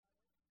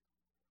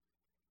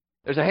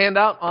There's a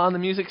handout on the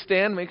music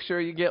stand. Make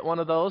sure you get one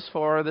of those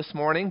for this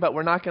morning. But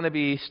we're not going to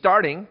be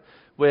starting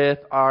with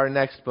our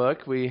next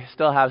book. We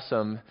still have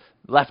some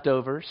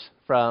leftovers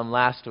from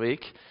last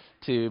week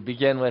to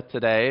begin with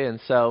today. And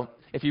so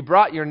if you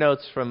brought your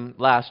notes from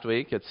last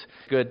week, it's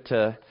good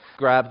to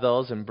grab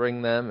those and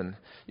bring them. And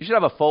you should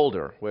have a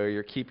folder where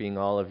you're keeping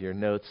all of your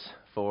notes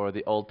for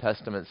the Old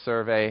Testament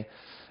survey.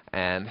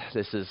 And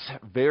this is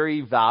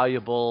very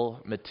valuable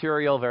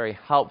material, very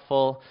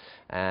helpful.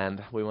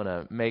 And we want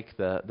to make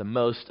the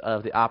most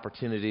of the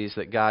opportunities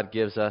that God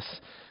gives us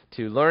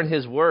to learn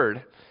His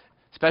Word,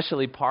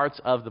 especially parts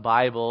of the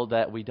Bible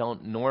that we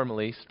don't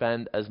normally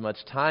spend as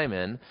much time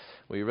in.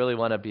 We really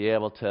want to be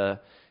able to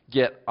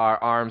get our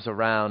arms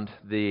around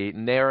the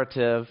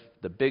narrative,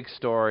 the big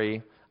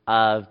story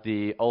of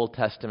the Old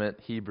Testament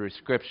Hebrew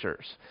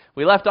Scriptures.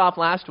 We left off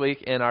last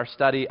week in our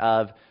study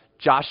of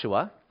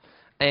Joshua.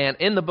 And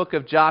in the book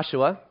of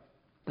Joshua,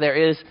 there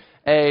is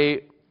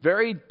a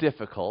very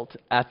difficult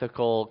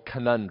ethical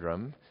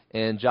conundrum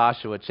in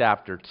Joshua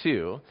chapter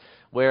 2,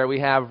 where we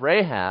have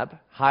Rahab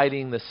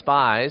hiding the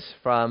spies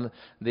from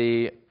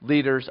the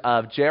leaders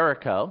of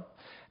Jericho.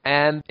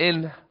 And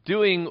in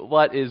doing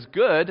what is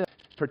good,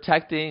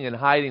 protecting and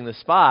hiding the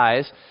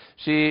spies,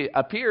 she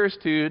appears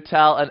to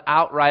tell an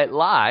outright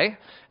lie.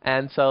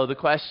 And so the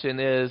question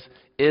is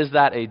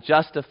that a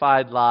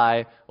justified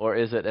lie or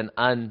is it an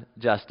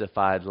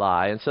unjustified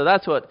lie? And so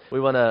that's what we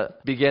want to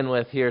begin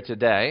with here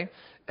today.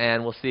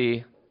 And we'll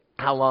see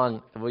how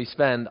long we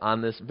spend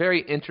on this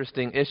very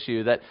interesting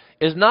issue that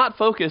is not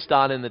focused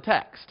on in the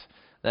text.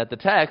 That the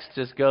text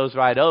just goes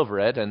right over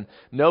it, and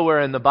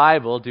nowhere in the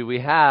Bible do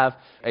we have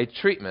a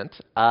treatment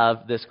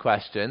of this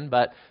question,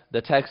 but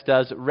the text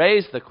does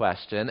raise the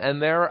question,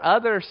 and there are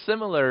other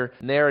similar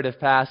narrative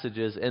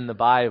passages in the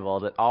Bible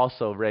that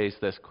also raise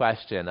this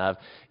question of,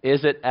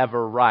 is it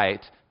ever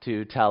right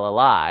to tell a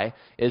lie?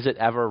 Is it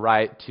ever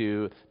right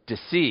to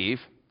deceive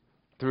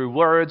through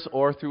words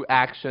or through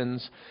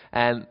actions?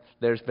 And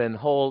there's been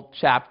whole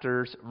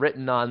chapters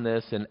written on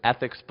this in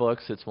ethics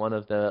books. It's one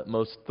of the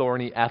most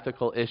thorny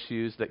ethical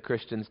issues that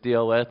Christians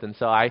deal with. And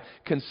so I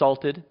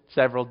consulted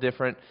several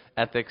different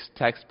ethics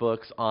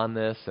textbooks on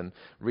this and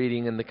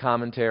reading in the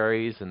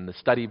commentaries and the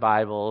study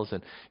Bibles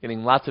and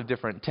getting lots of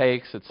different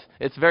takes.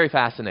 It's very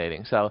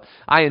fascinating. So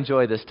I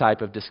enjoy this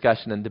type of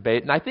discussion and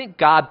debate. And I think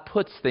God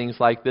puts things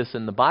like this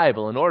in the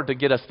Bible in order to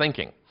get us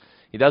thinking.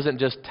 He doesn't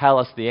just tell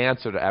us the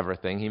answer to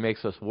everything. He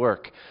makes us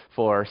work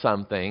for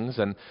some things,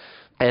 and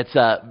it's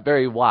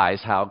very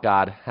wise how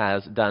God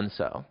has done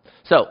so.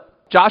 So,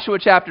 Joshua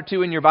chapter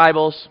 2 in your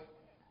Bibles,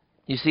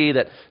 you see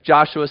that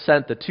Joshua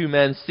sent the two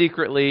men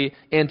secretly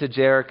into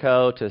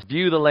Jericho to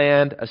view the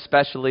land,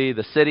 especially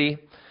the city.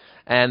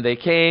 And they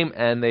came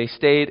and they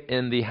stayed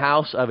in the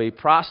house of a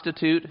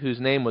prostitute whose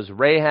name was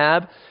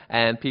Rahab.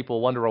 And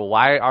people wonder, well,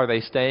 why are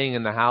they staying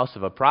in the house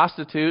of a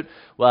prostitute?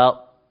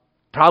 Well,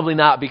 probably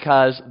not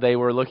because they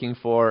were looking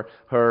for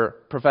her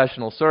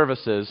professional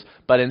services,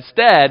 but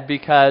instead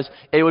because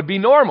it would be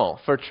normal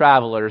for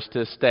travelers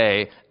to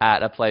stay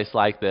at a place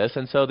like this.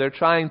 And so they're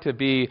trying to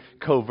be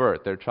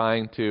covert. They're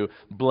trying to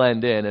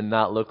blend in and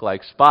not look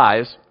like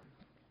spies.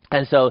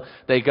 And so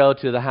they go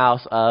to the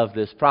house of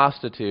this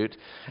prostitute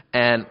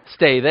and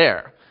stay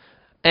there.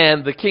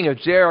 And the king of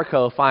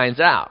Jericho finds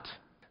out.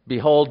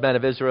 Behold, men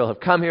of Israel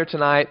have come here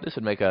tonight. This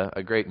would make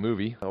a great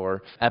movie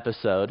or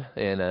episode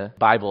in a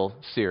Bible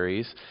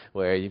series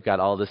where you've got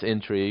all this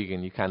intrigue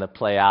and you kind of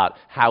play out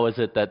how is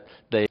it that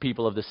the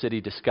people of the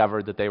city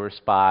discovered that they were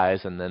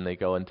spies, and then they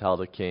go and tell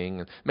the king,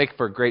 and make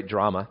for great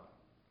drama.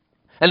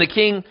 And the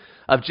king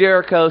of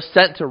Jericho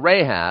sent to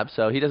Rahab,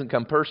 so he doesn't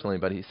come personally,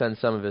 but he sends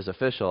some of his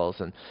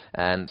officials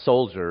and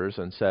soldiers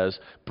and says,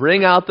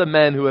 "Bring out the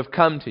men who have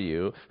come to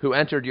you, who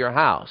entered your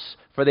house,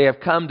 for they have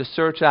come to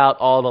search out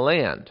all the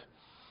land."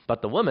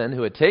 But the woman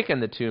who had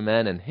taken the two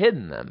men and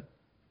hidden them,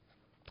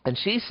 and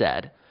she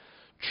said,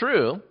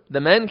 "True,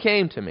 the men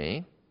came to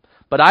me,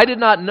 but I did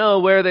not know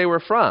where they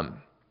were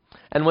from.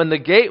 And when the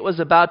gate was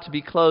about to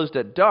be closed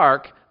at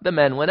dark, the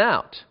men went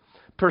out.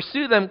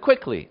 Pursue them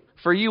quickly,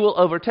 for you will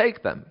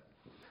overtake them."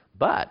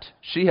 But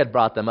she had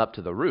brought them up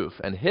to the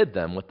roof and hid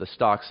them with the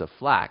stalks of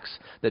flax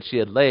that she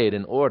had laid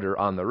in order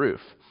on the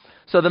roof.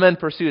 So the men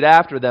pursued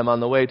after them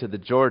on the way to the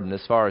Jordan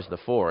as far as the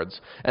fords,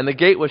 and the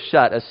gate was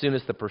shut as soon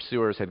as the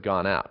pursuers had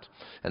gone out.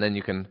 And then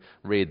you can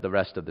read the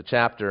rest of the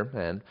chapter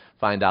and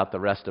find out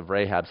the rest of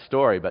Rahab's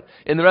story. But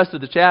in the rest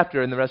of the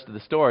chapter, in the rest of the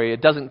story,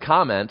 it doesn't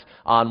comment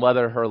on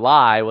whether her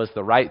lie was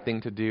the right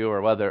thing to do or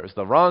whether it was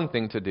the wrong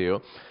thing to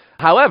do.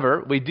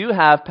 However, we do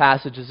have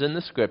passages in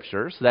the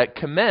Scriptures that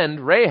commend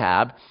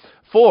Rahab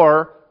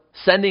for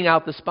sending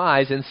out the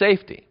spies in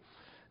safety.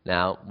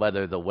 Now,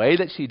 whether the way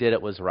that she did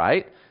it was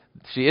right,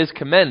 she is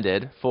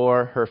commended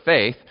for her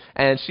faith,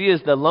 and she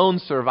is the lone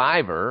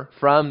survivor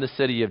from the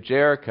city of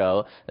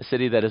Jericho, a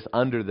city that is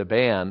under the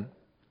ban.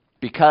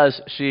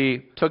 Because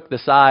she took the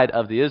side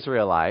of the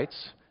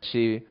Israelites,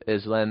 she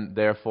is then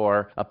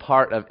therefore a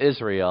part of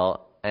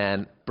Israel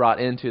and brought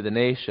into the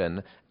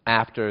nation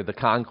after the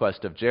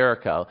conquest of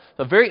Jericho.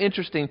 A very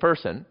interesting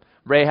person.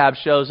 Rahab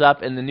shows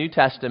up in the New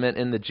Testament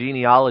in the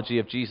genealogy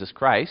of Jesus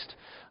Christ,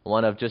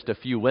 one of just a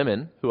few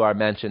women who are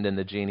mentioned in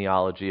the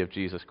genealogy of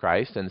Jesus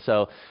Christ. And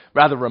so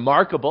rather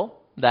remarkable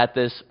that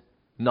this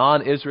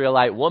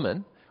non-Israelite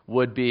woman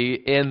would be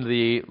in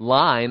the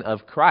line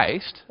of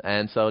Christ.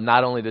 And so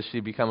not only does she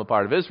become a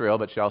part of Israel,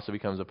 but she also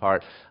becomes a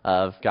part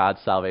of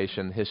God's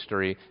salvation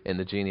history in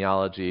the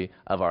genealogy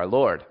of our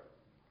Lord.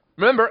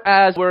 Remember,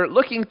 as we're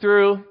looking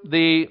through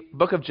the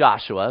book of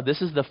Joshua,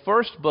 this is the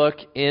first book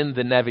in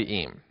the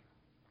Nevi'im.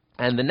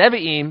 And the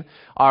Nevi'im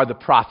are the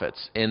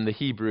prophets in the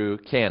Hebrew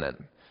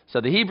canon. So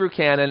the Hebrew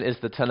canon is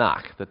the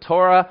Tanakh, the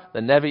Torah, the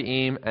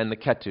Nevi'im, and the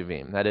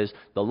Ketuvim. That is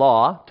the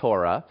law,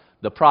 Torah,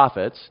 the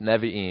prophets,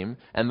 Nevi'im,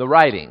 and the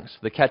writings,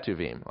 the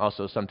Ketuvim,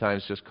 also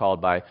sometimes just called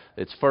by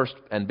its first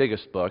and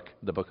biggest book,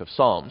 the book of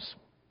Psalms.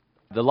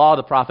 The law,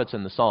 the prophets,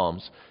 and the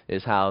Psalms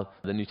is how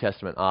the New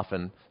Testament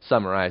often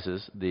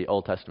summarizes the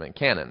Old Testament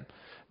canon.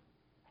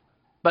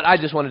 But I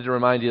just wanted to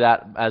remind you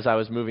that as I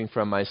was moving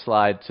from my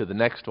slide to the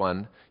next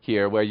one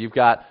here, where you've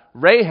got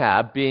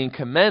Rahab being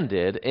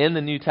commended in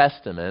the New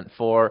Testament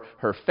for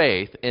her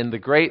faith in the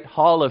great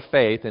hall of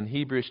faith in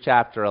Hebrews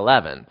chapter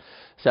 11.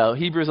 So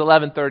Hebrews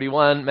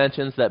 11:31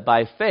 mentions that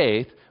by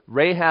faith,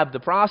 Rahab the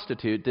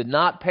prostitute did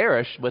not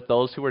perish with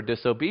those who were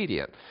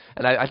disobedient.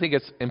 And I think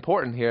it's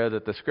important here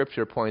that the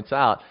Scripture points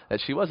out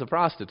that she was a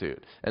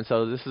prostitute. And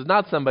so this is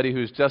not somebody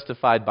who's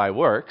justified by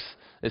works.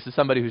 This is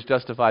somebody who's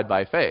justified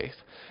by faith.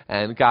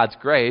 And God's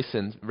grace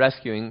in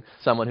rescuing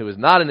someone who was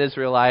not an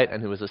Israelite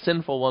and who was a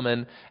sinful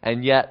woman,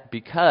 and yet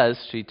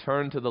because she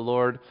turned to the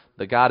Lord,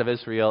 the God of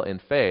Israel, in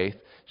faith,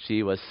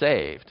 she was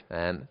saved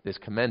and is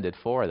commended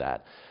for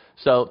that.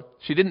 So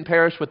she didn't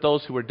perish with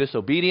those who were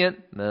disobedient,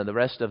 the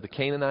rest of the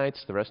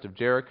Canaanites, the rest of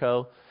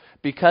Jericho,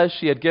 because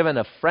she had given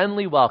a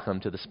friendly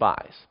welcome to the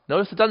spies.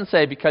 Notice it doesn't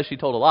say because she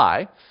told a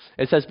lie.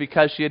 It says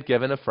because she had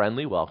given a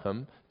friendly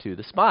welcome to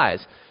the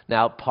spies.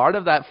 Now, part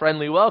of that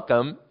friendly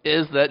welcome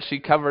is that she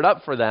covered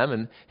up for them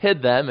and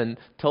hid them and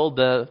told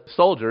the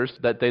soldiers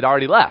that they'd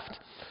already left.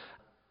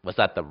 Was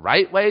that the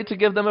right way to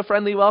give them a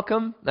friendly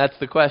welcome? That's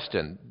the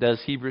question.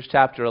 Does Hebrews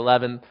chapter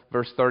 11,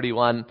 verse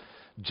 31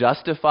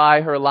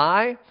 justify her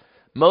lie?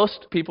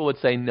 Most people would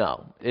say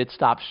no. It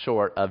stops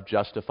short of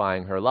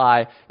justifying her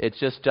lie. It's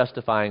just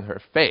justifying her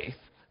faith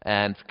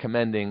and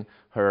commending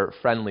her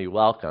friendly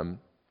welcome,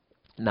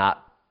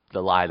 not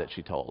the lie that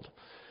she told.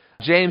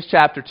 James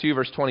chapter 2,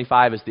 verse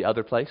 25 is the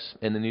other place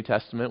in the New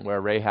Testament where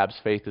Rahab's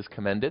faith is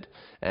commended,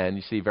 and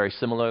you see very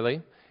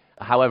similarly.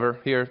 However,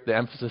 here the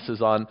emphasis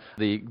is on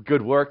the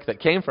good work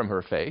that came from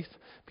her faith,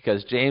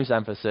 because James'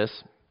 emphasis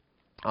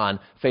on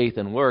faith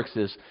and works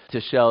is to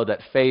show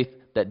that faith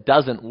that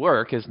doesn't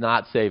work is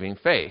not saving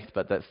faith,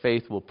 but that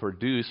faith will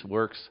produce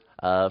works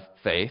of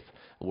faith,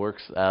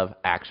 works of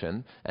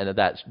action, and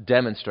that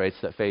demonstrates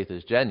that faith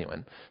is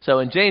genuine. So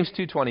in James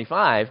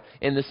 2:25,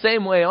 in the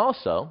same way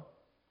also,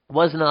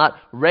 was not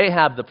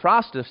Rahab the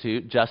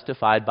prostitute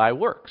justified by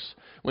works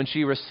when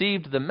she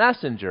received the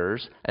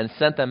messengers and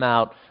sent them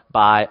out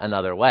by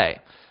another way?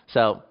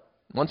 So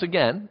once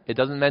again, it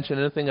doesn't mention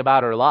anything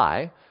about her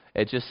lie.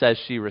 It just says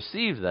she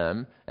received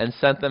them and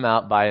sent them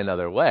out by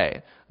another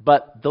way.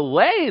 But the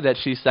way that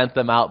she sent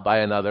them out by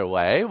another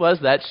way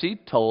was that she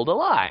told a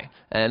lie.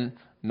 And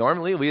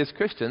normally we as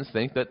Christians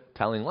think that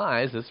telling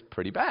lies is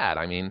pretty bad.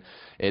 I mean,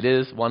 it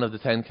is one of the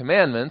 10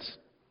 commandments.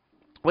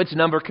 Which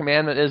number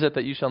commandment is it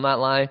that you shall not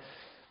lie?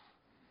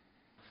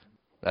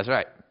 That's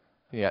right.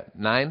 You got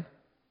 9.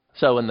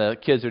 So when the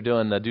kids are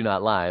doing the do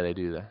not lie, they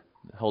do the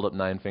hold up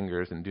 9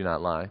 fingers and do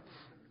not lie.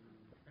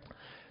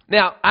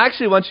 Now, I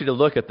actually want you to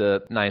look at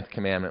the 9th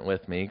commandment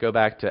with me. Go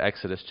back to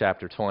Exodus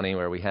chapter 20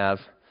 where we have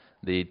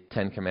the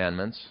 10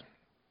 commandments.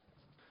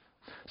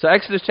 So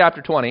Exodus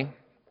chapter 20,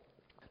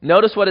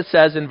 notice what it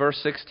says in verse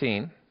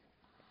 16.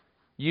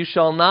 You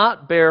shall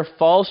not bear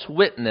false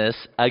witness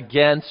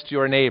against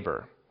your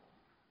neighbor.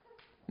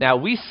 Now,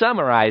 we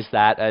summarize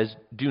that as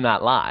do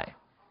not lie.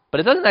 But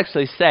it doesn't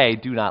actually say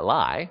do not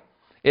lie.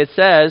 It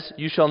says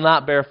you shall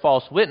not bear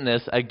false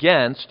witness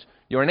against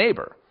your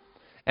neighbor.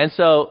 And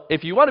so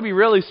if you want to be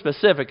really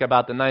specific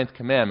about the 9th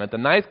commandment, the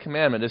 9th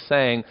commandment is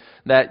saying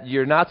that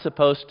you're not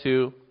supposed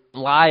to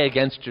lie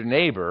against your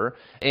neighbor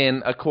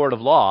in a court of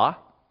law,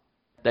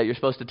 that you're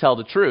supposed to tell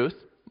the truth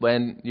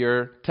when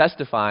you're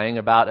testifying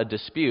about a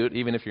dispute.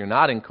 Even if you're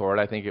not in court,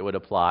 I think it would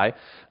apply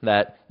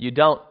that you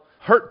don't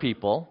hurt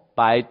people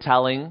by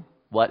telling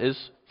what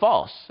is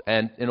false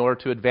and in order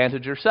to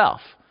advantage yourself.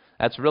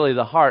 That's really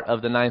the heart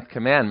of the 9th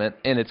commandment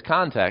in its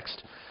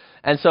context.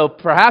 And so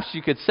perhaps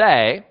you could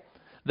say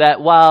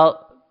that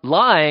while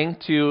lying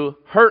to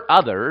hurt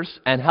others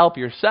and help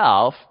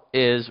yourself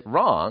is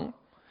wrong,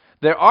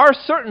 there are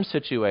certain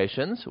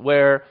situations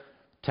where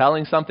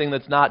telling something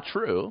that's not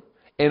true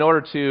in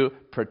order to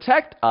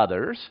protect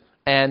others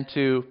and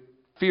to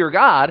fear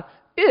God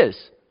is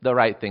the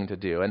right thing to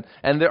do.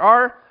 And there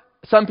are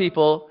some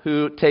people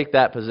who take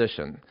that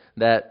position,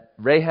 that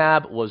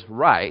Rahab was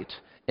right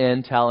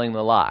in telling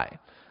the lie.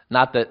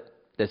 Not that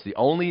that's the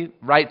only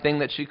right thing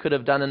that she could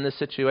have done in this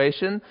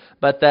situation,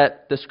 but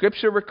that the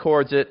Scripture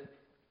records it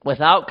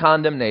without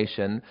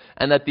condemnation,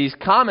 and that these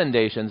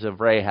commendations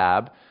of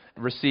Rahab,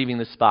 receiving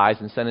the spies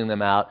and sending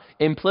them out,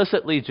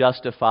 implicitly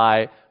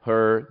justify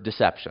her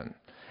deception.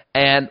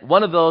 And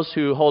one of those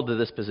who hold to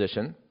this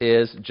position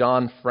is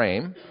John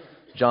Frame.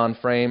 John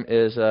Frame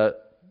is a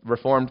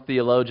Reformed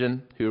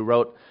theologian who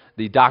wrote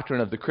The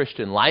Doctrine of the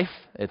Christian Life.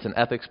 It's an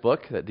ethics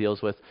book that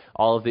deals with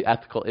all of the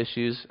ethical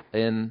issues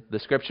in the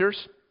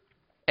Scriptures.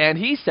 And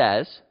he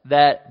says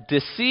that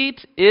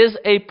deceit is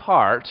a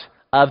part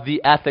of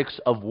the ethics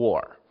of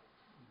war.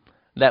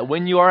 That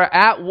when you are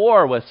at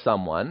war with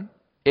someone,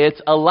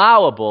 it's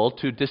allowable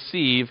to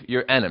deceive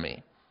your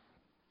enemy.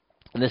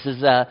 And this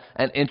is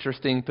an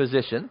interesting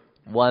position,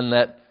 one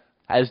that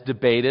is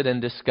debated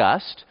and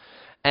discussed.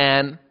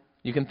 And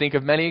you can think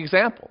of many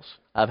examples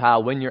of how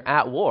when you're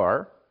at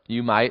war,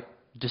 you might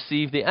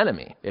deceive the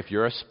enemy. If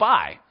you're a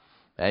spy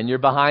and you're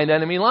behind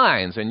enemy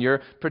lines and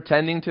you're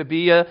pretending to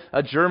be a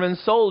German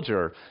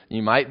soldier,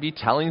 you might be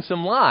telling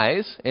some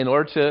lies in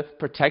order to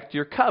protect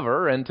your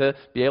cover and to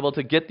be able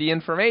to get the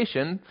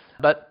information.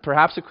 But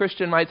perhaps a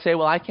Christian might say,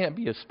 well, I can't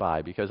be a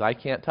spy because I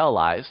can't tell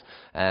lies.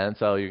 And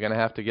so you're going to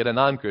have to get a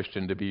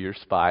non-Christian to be your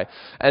spy.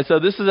 And so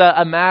this is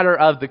a matter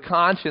of the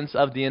conscience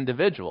of the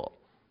individual.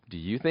 Do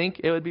you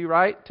think it would be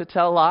right to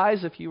tell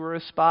lies if you were a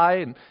spy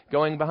and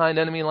going behind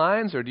enemy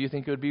lines, or do you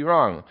think it would be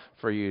wrong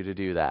for you to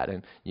do that?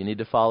 And you need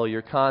to follow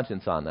your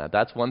conscience on that.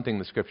 That's one thing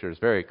the Scripture is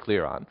very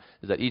clear on,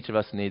 is that each of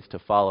us needs to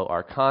follow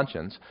our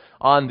conscience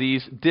on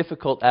these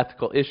difficult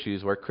ethical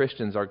issues where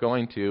Christians are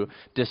going to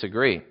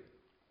disagree.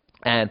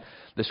 And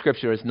the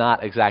Scripture is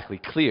not exactly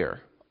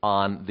clear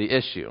on the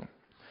issue.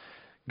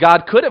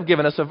 God could have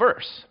given us a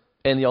verse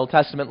in the Old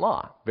Testament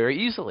law, very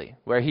easily,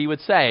 where he would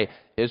say,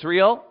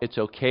 Israel, it's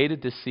okay to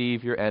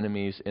deceive your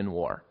enemies in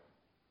war.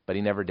 But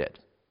he never did.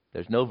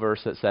 There's no verse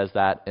that says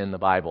that in the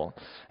Bible.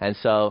 And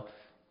so,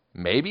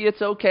 maybe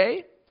it's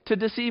okay to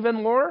deceive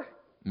in war.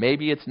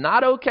 Maybe it's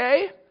not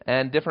okay.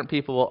 And different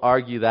people will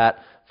argue that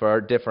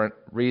for different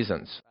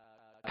reasons.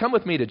 Come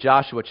with me to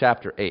Joshua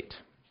chapter 8.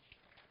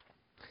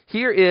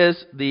 Here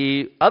is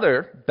the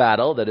other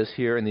battle that is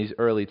here in these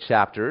early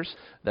chapters.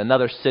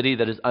 Another city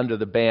that is under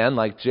the ban,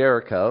 like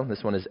Jericho.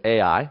 This one is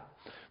Ai.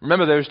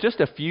 Remember, there's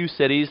just a few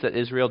cities that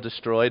Israel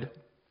destroyed.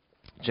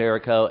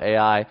 Jericho,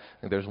 Ai, I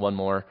think there's one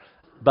more.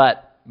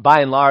 But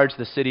by and large,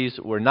 the cities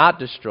were not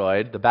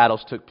destroyed. The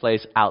battles took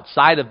place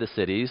outside of the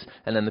cities,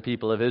 and then the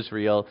people of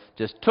Israel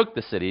just took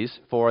the cities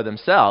for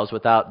themselves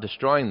without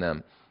destroying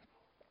them.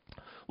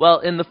 Well,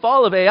 in the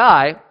fall of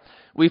Ai,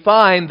 we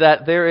find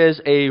that there is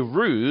a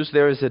ruse,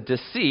 there is a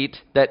deceit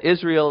that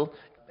Israel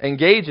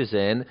engages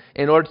in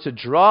order to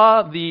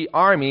draw the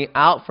army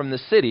out from the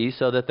city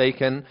so that they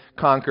can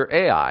conquer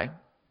Ai.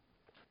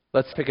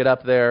 Let's pick it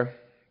up there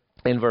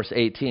in verse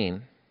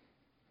 18.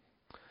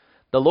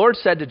 The Lord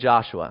said to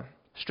Joshua,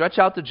 "Stretch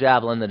out the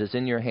javelin that is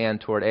in your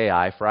hand toward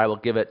Ai, for I will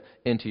give it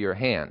into your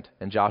hand."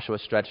 And Joshua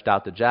stretched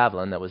out the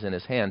javelin that was in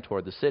his hand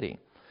toward the city.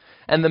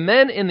 And the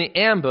men in the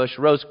ambush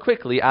rose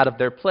quickly out of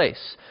their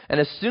place. And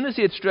as soon as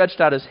he had stretched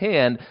out his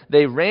hand,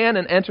 they ran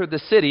and entered the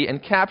city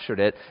and captured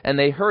it, and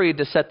they hurried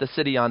to set the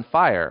city on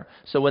fire.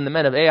 So when the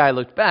men of Ai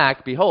looked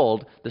back,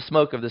 behold, the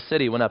smoke of the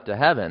city went up to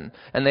heaven.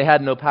 And they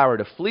had no power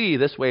to flee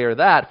this way or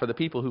that, for the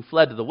people who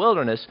fled to the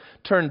wilderness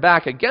turned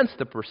back against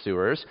the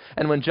pursuers.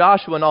 And when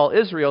Joshua and all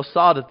Israel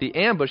saw that the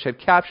ambush had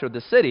captured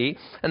the city,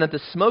 and that the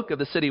smoke of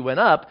the city went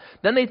up,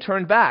 then they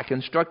turned back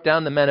and struck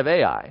down the men of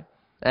Ai.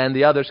 And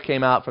the others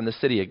came out from the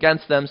city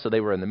against them, so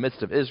they were in the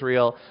midst of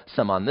Israel,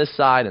 some on this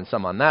side and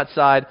some on that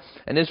side.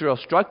 And Israel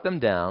struck them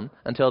down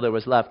until there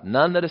was left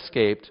none that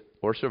escaped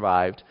or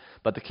survived.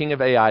 But the king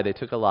of Ai they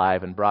took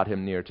alive and brought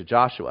him near to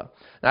Joshua.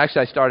 Now,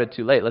 actually, I started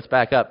too late. Let's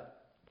back up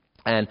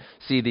and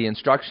see the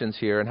instructions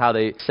here and how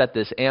they set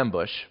this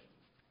ambush.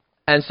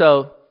 And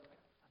so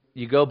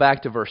you go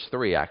back to verse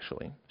 3,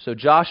 actually. So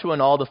Joshua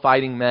and all the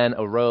fighting men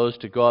arose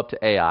to go up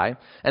to Ai.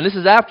 And this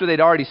is after they'd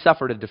already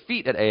suffered a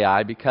defeat at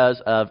Ai because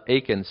of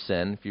Achan's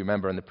sin, if you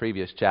remember in the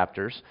previous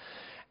chapters.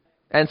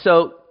 And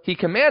so he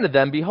commanded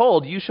them,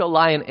 "Behold, you shall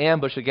lie in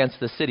ambush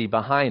against the city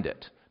behind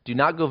it. Do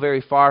not go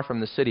very far from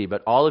the city,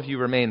 but all of you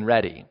remain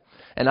ready.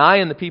 And I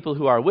and the people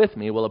who are with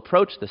me will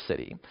approach the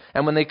city.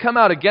 And when they come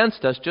out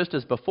against us, just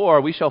as before,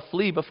 we shall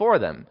flee before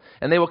them.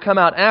 And they will come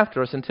out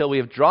after us until we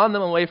have drawn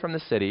them away from the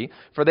city.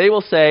 For they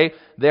will say,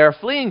 'They are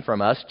fleeing from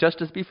us,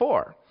 just as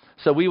before.'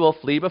 So we will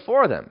flee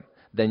before them.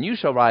 Then you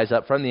shall rise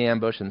up from the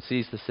ambush and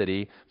seize the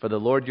city, for the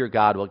Lord your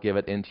God will give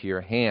it into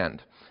your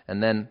hand."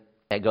 And then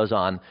it goes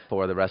on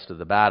for the rest of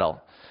the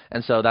battle.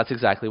 And so that's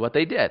exactly what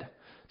they did.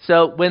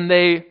 So when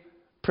they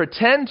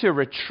pretend to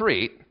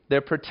retreat, they're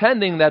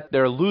pretending that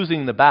they're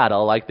losing the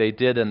battle like they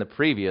did in the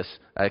previous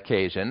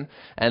occasion,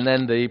 and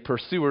then the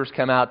pursuers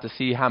come out to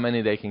see how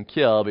many they can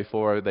kill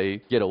before they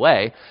get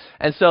away.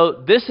 And so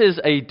this is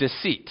a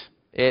deceit.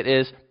 It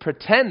is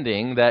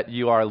pretending that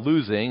you are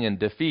losing and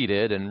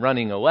defeated and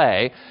running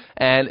away,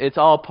 and it's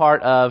all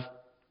part of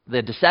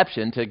the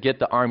deception to get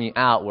the army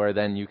out, where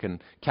then you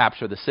can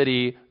capture the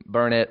city,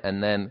 burn it,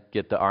 and then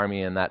get the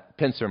army in that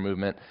pincer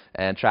movement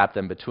and trap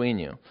them between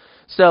you.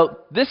 So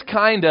this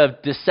kind of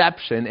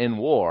deception in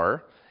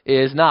war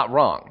is not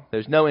wrong.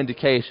 There's no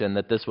indication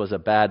that this was a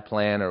bad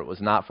plan or it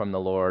was not from the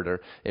Lord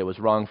or it was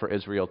wrong for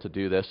Israel to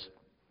do this.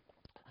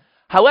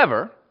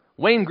 However,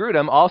 Wayne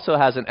Grudem also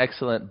has an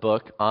excellent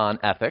book on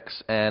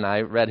ethics, and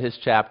I read his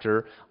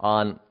chapter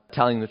on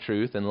telling the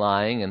truth and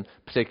lying, in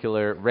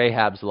particular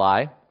Rahab's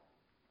lie.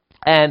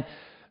 And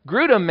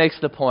Grudem makes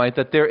the point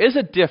that there is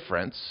a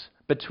difference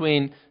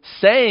between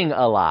saying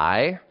a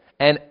lie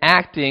and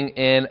acting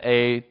in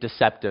a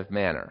deceptive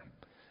manner.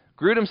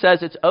 Grudem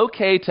says it's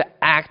okay to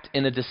act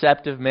in a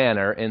deceptive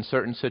manner in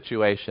certain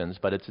situations,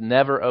 but it's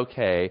never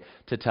okay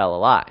to tell a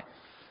lie.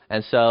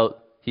 And so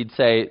he'd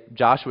say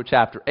Joshua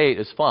chapter 8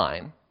 is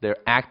fine. They're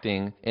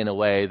acting in a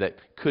way that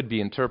could be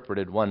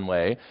interpreted one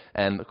way,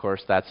 and of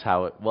course that's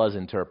how it was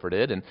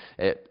interpreted, and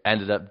it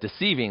ended up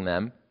deceiving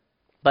them.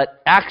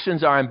 But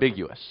actions are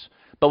ambiguous.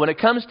 But when it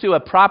comes to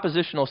a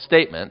propositional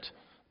statement,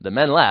 the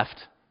men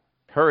left,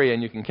 hurry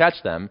and you can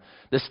catch them,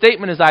 the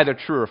statement is either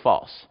true or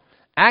false.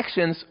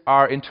 Actions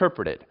are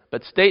interpreted,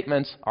 but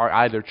statements are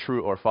either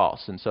true or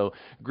false. And so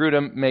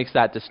Grudem makes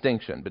that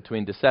distinction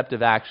between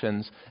deceptive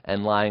actions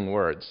and lying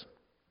words.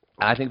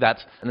 I think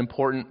that's an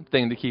important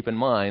thing to keep in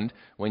mind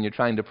when you're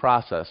trying to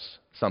process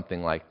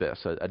something like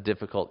this, a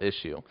difficult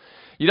issue.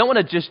 You don't want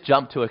to just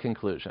jump to a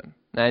conclusion.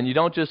 And you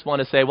don't just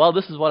want to say, well,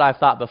 this is what I've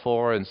thought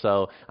before, and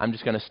so I'm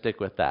just going to stick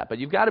with that. But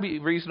you've got to be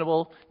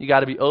reasonable. You've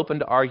got to be open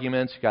to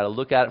arguments. You've got to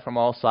look at it from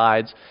all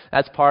sides.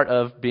 That's part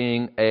of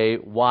being a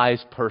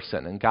wise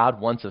person, and God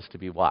wants us to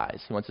be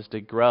wise. He wants us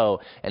to grow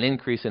and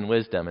increase in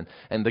wisdom.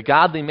 And the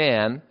godly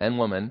man and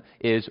woman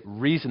is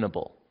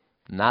reasonable,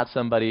 not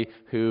somebody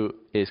who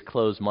is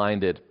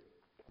closed-minded,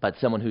 but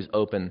someone who's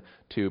open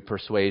to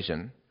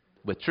persuasion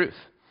with truth.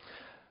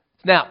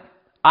 Now,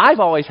 I've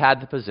always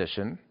had the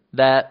position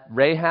that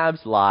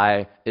Rahab's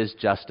lie is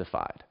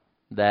justified,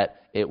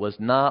 that it was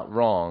not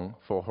wrong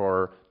for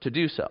her to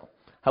do so.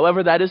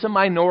 However, that is a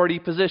minority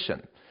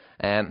position,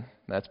 and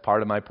that's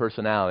part of my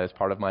personality, that's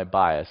part of my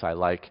bias. I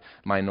like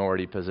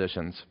minority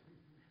positions.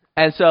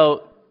 And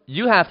so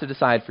you have to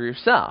decide for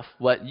yourself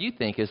what you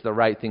think is the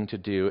right thing to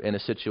do in a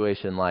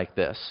situation like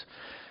this.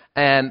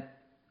 And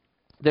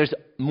there's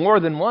more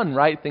than one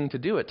right thing to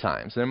do at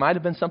times. There might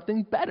have been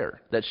something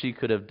better that she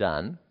could have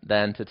done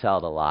than to tell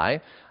the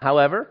lie.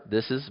 However,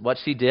 this is what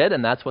she did,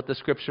 and that's what the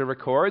Scripture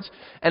records.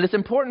 And it's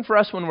important for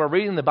us when we're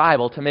reading the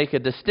Bible to make a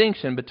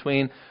distinction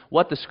between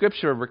what the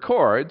Scripture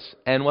records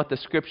and what the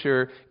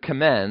Scripture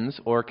commends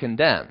or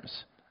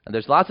condemns. And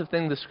there's lots of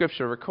things the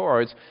Scripture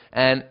records,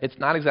 and it's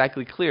not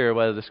exactly clear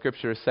whether the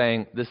Scripture is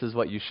saying this is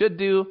what you should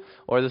do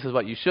or this is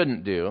what you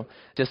shouldn't do.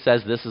 It just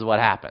says this is what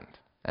happened.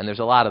 And there's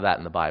a lot of that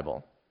in the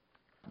Bible.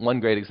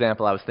 One great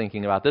example I was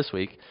thinking about this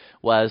week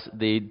was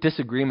the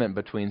disagreement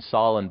between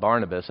Saul and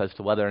Barnabas as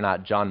to whether or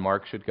not John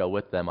Mark should go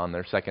with them on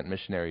their second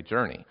missionary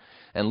journey.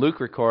 And Luke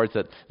records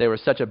that there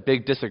was such a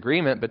big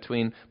disagreement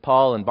between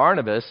Paul and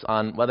Barnabas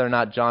on whether or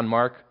not John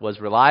Mark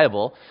was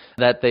reliable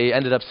that they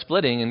ended up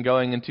splitting and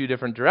going in two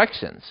different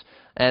directions.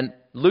 And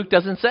Luke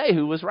doesn't say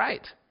who was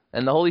right.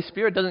 And the Holy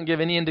Spirit doesn't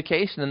give any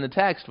indication in the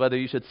text whether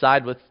you should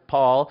side with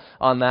Paul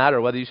on that or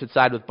whether you should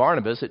side with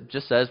Barnabas. It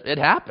just says it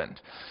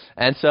happened.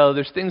 And so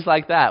there's things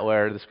like that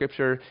where the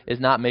Scripture is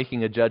not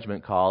making a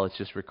judgment call. It's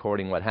just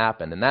recording what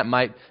happened. And that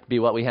might be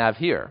what we have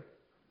here.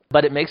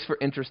 But it makes for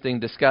interesting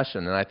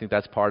discussion, and I think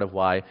that's part of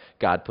why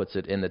God puts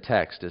it in the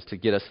text, is to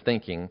get us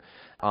thinking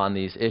on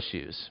these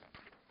issues.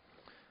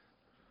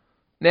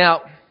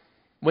 Now,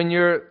 when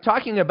you're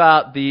talking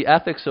about the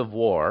ethics of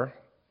war,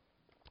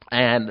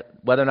 and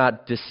whether or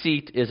not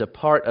deceit is a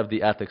part of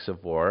the ethics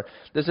of war,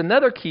 there's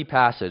another key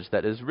passage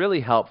that is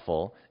really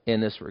helpful in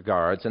this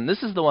regards, and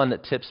this is the one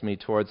that tips me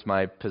towards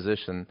my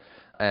position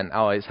and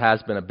always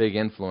has been a big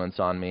influence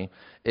on me,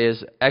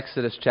 is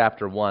Exodus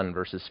chapter 1,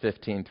 verses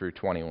 15 through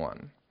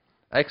 21.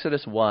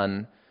 Exodus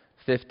 1,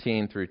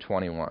 15 through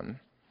 21.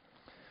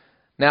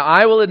 Now,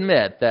 I will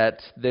admit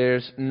that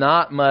there's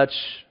not much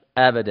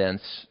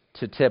evidence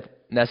to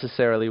tip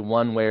necessarily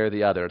one way or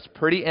the other. It's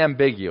pretty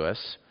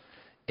ambiguous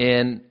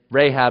in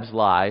Rahab's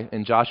lie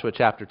in Joshua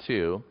chapter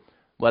 2,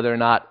 whether or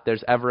not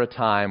there's ever a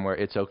time where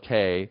it's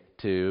okay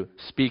to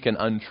speak an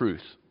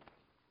untruth.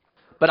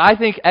 But I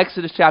think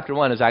Exodus chapter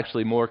 1 is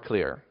actually more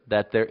clear,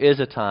 that there is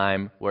a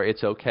time where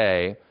it's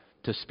okay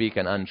to speak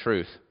an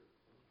untruth.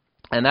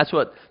 And that's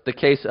what the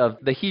case of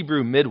the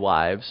Hebrew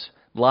midwives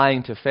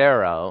lying to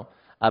Pharaoh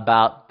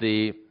about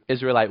the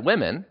Israelite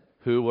women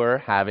who were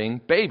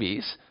having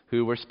babies,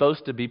 who were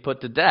supposed to be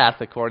put to death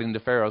according to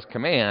Pharaoh's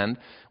command.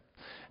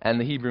 And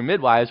the Hebrew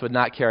midwives would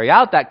not carry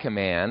out that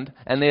command,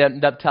 and they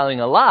ended up telling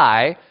a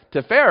lie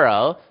to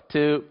Pharaoh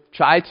to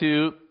try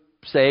to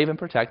save and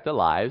protect the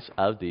lives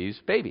of these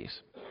babies.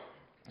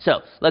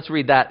 So, let's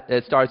read that.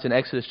 It starts in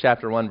Exodus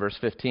chapter 1, verse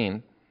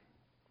 15.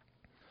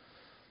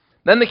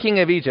 Then the king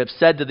of Egypt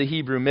said to the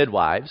Hebrew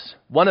midwives,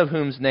 one of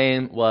whom's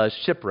name was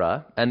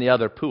Shiphrah and the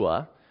other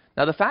Puah.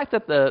 Now, the fact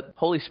that the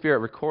Holy Spirit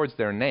records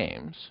their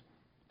names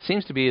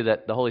seems to be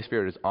that the Holy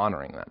Spirit is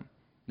honoring them.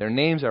 Their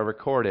names are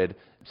recorded,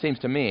 seems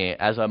to me,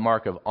 as a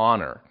mark of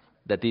honor,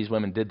 that these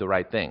women did the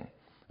right thing.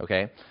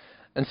 Okay?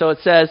 And so it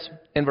says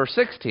in verse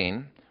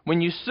 16,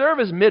 When you serve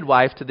as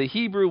midwife to the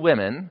Hebrew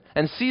women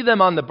and see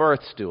them on the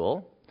birth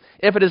stool,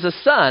 if it is a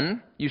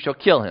son, you shall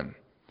kill him.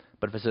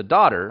 But if it's a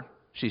daughter,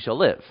 she shall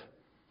live.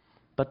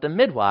 But the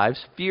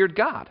midwives feared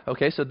God.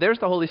 Okay, so there's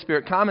the Holy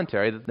Spirit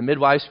commentary that the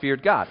midwives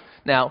feared God.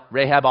 Now,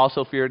 Rahab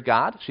also feared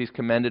God. She's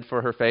commended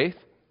for her faith.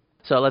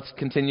 So let's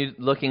continue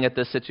looking at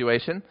this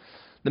situation.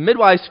 The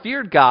midwives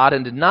feared God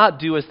and did not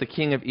do as the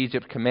king of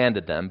Egypt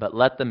commanded them, but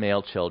let the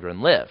male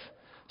children live.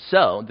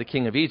 So the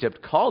king of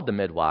Egypt called the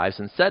midwives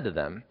and said to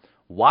them,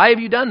 "Why have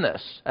you done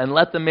this, and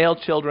let the male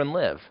children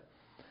live?"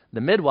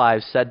 The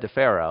midwives said to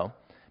Pharaoh,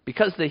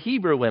 "Because the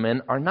Hebrew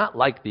women are not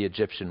like the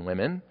Egyptian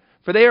women,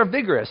 for they are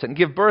vigorous and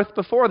give birth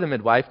before the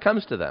midwife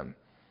comes to them."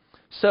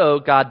 So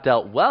God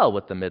dealt well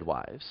with the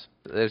midwives.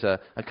 There's a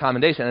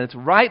commendation, and it's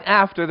right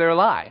after their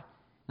lie.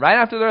 Right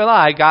after their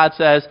lie, God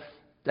says,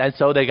 and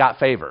so they got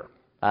favor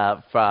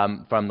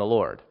from the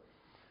Lord.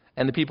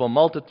 And the people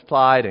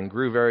multiplied and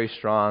grew very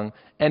strong.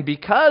 And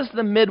because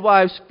the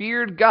midwives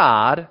feared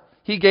God,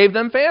 he gave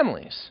them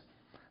families.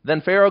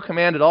 Then Pharaoh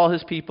commanded all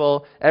his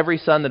people, "Every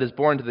son that is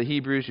born to the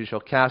Hebrews you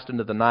shall cast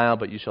into the Nile,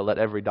 but you shall let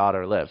every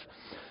daughter live."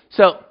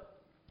 So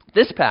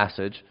this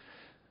passage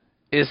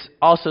is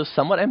also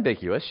somewhat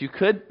ambiguous. You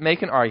could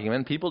make an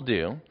argument, people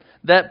do,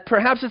 that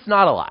perhaps it's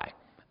not a lie.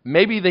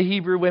 Maybe the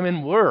Hebrew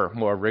women were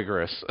more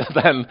rigorous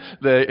than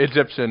the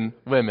Egyptian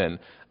women.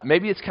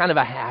 Maybe it's kind of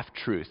a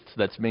half-truth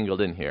that's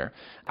mingled in here.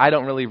 I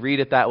don't really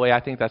read it that way. I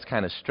think that's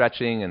kind of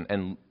stretching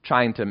and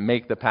trying to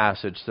make the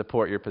passage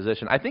support your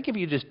position. I think if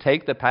you just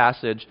take the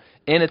passage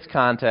in its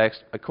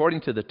context,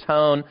 according to the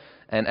tone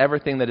and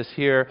everything that is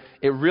here,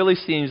 it really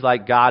seems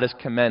like God is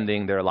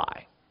commending their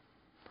lie.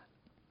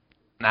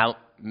 Now,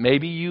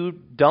 maybe you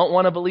don't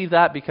want to believe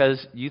that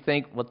because you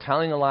think, well,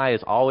 telling a lie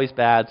is always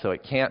bad, so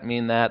it can't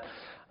mean that.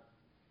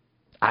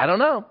 I don't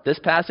know. This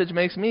passage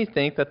makes me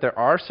think that there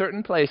are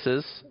certain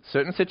places,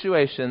 certain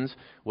situations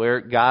where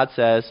God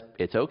says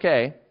it's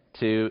okay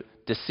to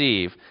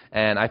deceive.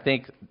 And I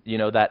think,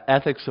 that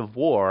ethics of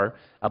war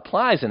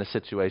applies in a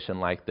situation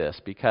like this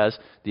because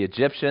the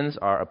Egyptians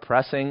are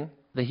oppressing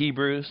the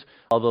Hebrews.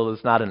 Although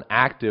it's not an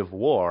active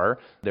war,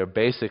 they're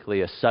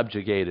basically a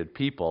subjugated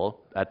people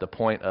at the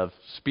point of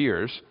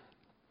spears.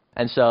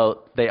 And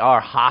so they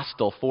are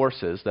hostile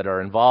forces that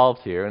are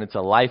involved here, and it's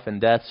a life and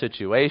death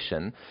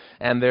situation.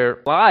 And their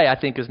lie, I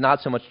think, is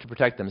not so much to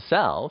protect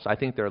themselves. I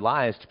think their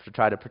lie is to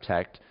try to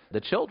protect the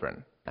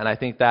children. And I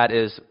think that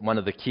is one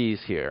of the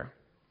keys here.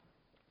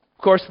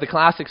 Of course, the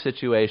classic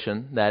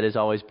situation that is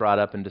always brought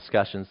up in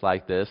discussions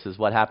like this is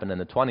what happened in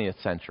the 20th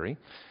century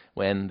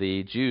when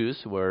the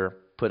Jews were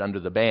put under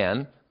the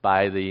ban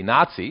by the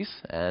Nazis,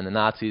 and the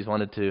Nazis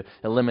wanted to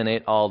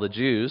eliminate all the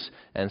Jews.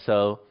 And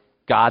so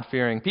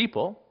God-fearing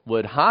people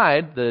would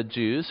hide the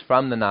Jews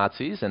from the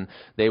Nazis, and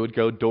they would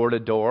go door to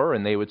door,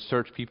 and they would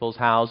search people's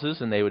houses,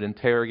 and they would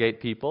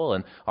interrogate people,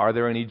 and are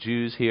there any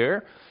Jews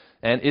here?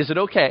 And is it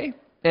okay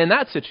in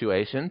that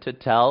situation to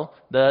tell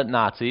the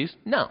Nazis,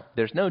 no,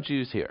 there's no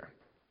Jews here?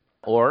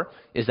 Or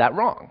is that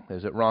wrong?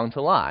 Is it wrong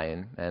to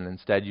lie? And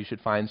instead you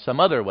should find some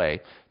other way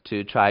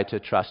to try to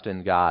trust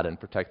in God and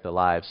protect the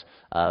lives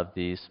of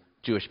these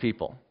Jewish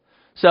people.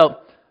 So,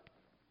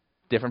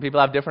 different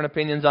people have different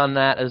opinions on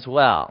that as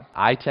well.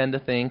 I tend to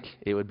think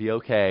it would be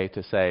okay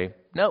to say,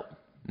 nope,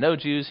 no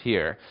Jews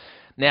here.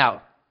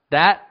 Now,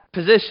 that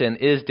position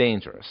is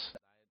dangerous.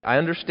 I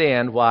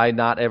understand why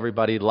not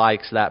everybody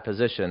likes that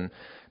position,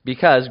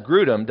 because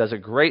Grudem does a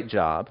great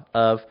job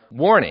of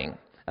warning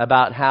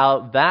about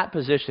how that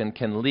position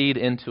can lead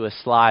into a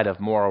slide of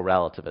moral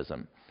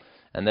relativism.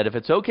 And that if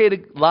it's okay to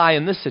lie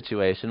in this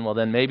situation, well,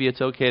 then maybe it's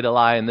okay to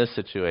lie in this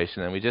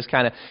situation. And we just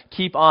kind of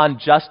keep on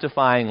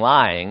justifying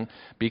lying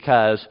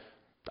because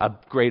a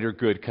greater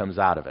good comes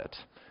out of it.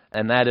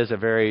 And that is a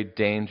very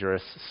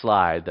dangerous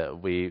slide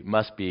that we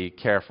must be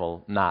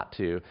careful not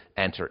to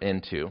enter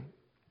into.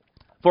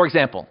 For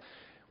example,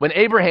 when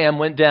Abraham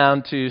went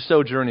down to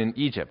sojourn in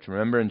Egypt,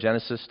 remember in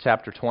Genesis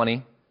chapter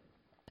 20?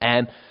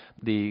 And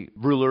the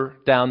ruler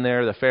down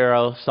there, the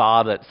Pharaoh,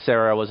 saw that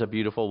Sarah was a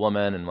beautiful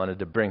woman and wanted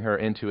to bring her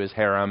into his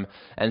harem.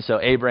 And so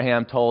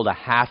Abraham told a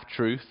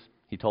half-truth.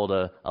 He told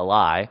a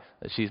lie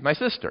that she's my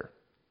sister,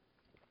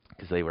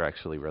 because they were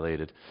actually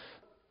related.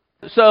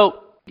 So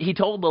he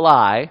told the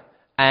lie,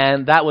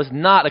 and that was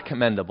not a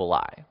commendable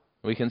lie.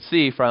 We can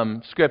see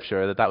from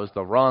Scripture that that was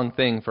the wrong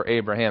thing for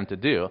Abraham to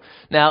do.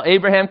 Now,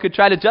 Abraham could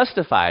try to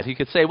justify it. He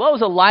could say, well, it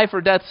was a life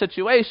or death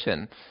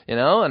situation,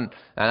 and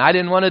I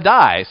didn't want to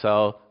die,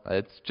 so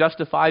it's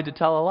justified to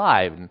tell a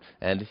lie.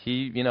 And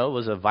he,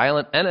 was a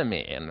violent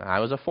enemy, and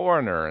I was a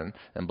foreigner,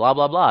 and blah,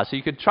 blah, blah. So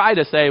you could try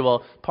to say,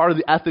 well, part of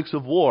the ethics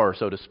of war,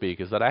 so to speak,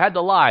 is that I had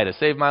to lie to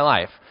save my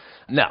life.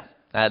 No,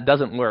 that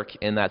doesn't work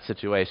in that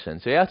situation.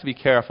 So you have to be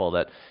careful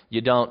that you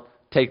don't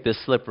take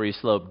this slippery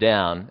slope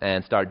down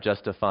and start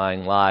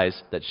justifying lies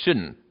that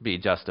shouldn't be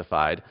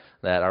justified,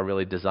 that are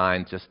really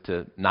designed just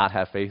to not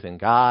have faith in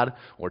God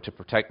or to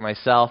protect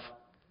myself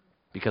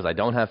because I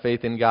don't have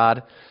faith in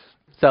God.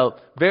 So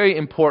very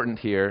important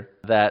here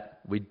that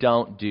we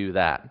don't do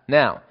that.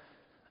 Now,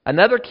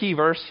 another key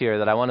verse here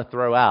that I want to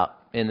throw out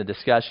in the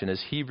discussion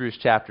is Hebrews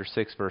chapter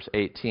 6, verse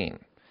 18.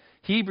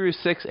 Hebrews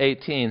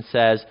 6:18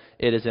 says,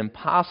 "It is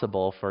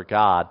impossible for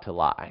God to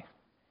lie."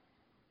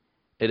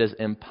 It is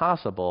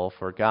impossible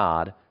for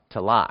God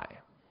to lie.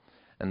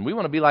 And we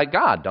want to be like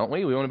God, don't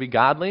we? We want to be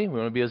godly. We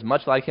want to be as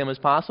much like Him as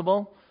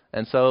possible.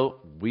 And so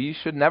we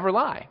should never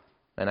lie.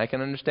 And I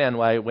can understand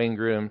why Wayne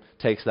Groom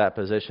takes that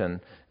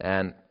position.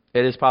 And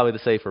it is probably the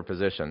safer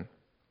position.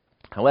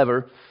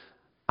 However,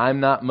 I'm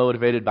not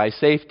motivated by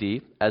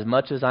safety as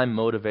much as I'm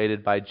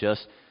motivated by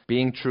just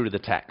being true to the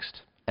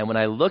text. And when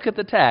I look at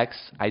the text,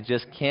 I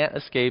just can't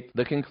escape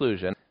the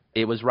conclusion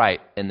it was right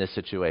in this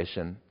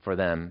situation for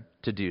them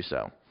to do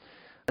so.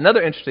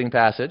 Another interesting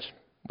passage.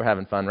 We're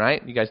having fun,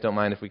 right? You guys don't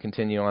mind if we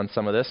continue on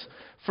some of this.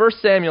 1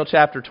 Samuel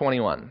chapter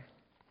 21.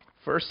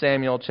 1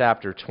 Samuel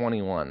chapter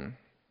 21.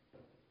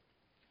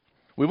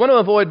 We want to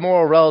avoid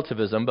moral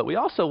relativism, but we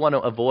also want to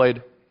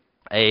avoid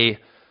a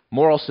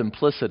moral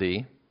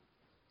simplicity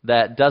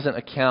that doesn't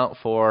account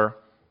for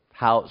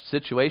how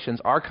situations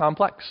are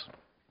complex.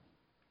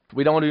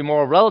 We don't want to be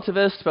moral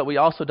relativists, but we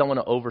also don't want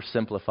to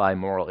oversimplify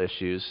moral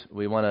issues.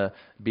 We want to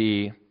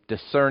be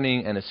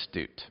discerning and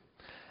astute.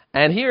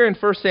 And here in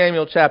 1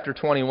 Samuel chapter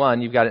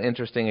 21, you've got an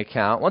interesting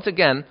account. Once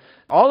again,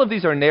 all of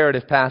these are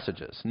narrative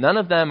passages. None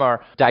of them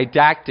are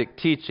didactic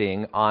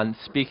teaching on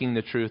speaking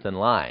the truth and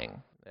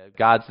lying.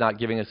 God's not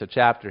giving us a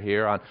chapter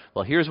here on,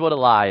 well, here's what a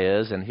lie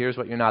is, and here's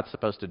what you're not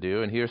supposed to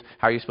do, and here's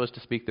how you're supposed to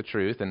speak the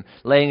truth, and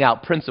laying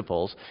out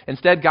principles.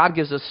 Instead, God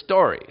gives us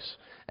stories.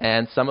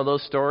 And some of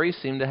those stories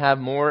seem to have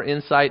more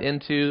insight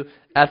into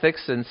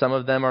ethics, and some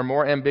of them are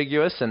more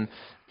ambiguous, and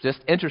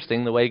just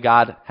interesting the way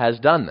God has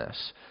done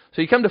this.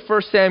 So you come to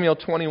 1 Samuel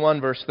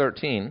 21, verse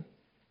 13.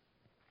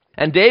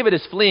 And David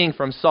is fleeing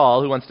from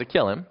Saul, who wants to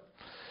kill him.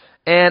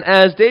 And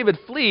as David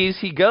flees,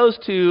 he goes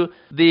to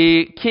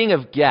the king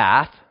of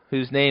Gath,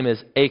 whose name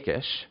is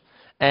Achish.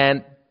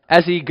 And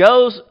as he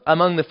goes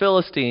among the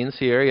Philistines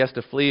here, he has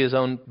to flee his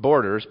own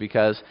borders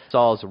because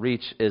Saul's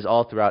reach is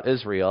all throughout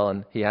Israel,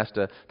 and he has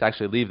to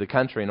actually leave the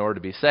country in order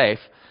to be safe.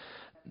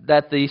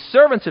 That the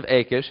servants of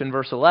Achish, in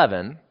verse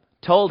 11,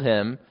 told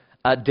him,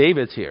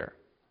 David's here.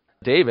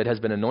 David has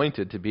been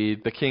anointed to be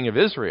the king of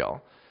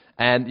Israel.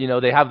 And,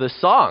 they have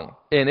this song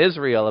in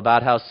Israel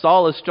about how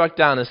Saul has struck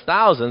down his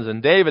thousands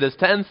and David his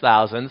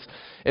 10,000s.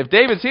 If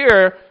David's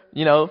here,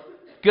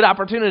 good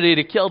opportunity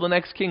to kill the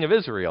next king of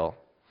Israel.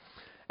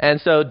 And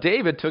so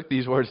David took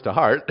these words to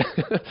heart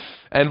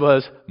and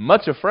was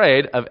much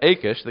afraid of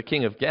Achish, the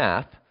king of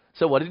Gath.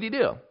 So what did he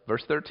do?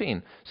 Verse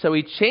 13. So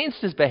he changed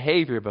his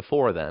behavior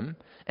before them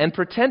and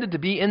pretended to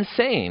be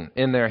insane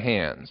in their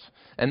hands,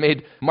 and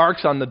made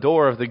marks on the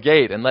door of the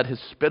gate, and let his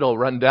spittle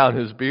run down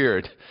his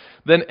beard.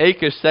 Then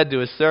Achish said to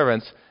his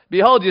servants,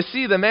 Behold, you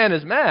see the man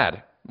is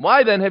mad.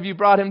 Why then have you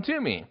brought him to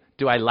me?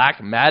 Do I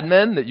lack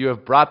madmen, that you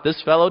have brought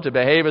this fellow to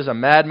behave as a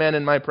madman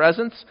in my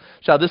presence?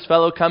 Shall this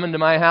fellow come into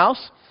my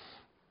house?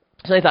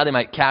 So they thought they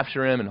might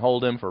capture him and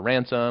hold him for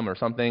ransom or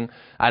something.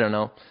 I don't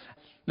know.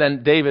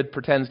 Then David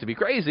pretends to be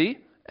crazy,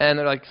 and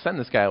they're like, send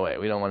this guy away.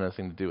 We don't want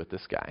anything to do with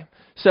this guy.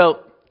 So,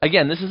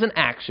 again, this is an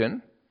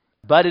action,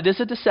 but it is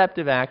a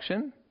deceptive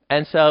action.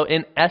 And so,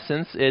 in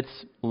essence,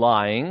 it's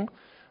lying.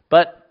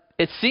 But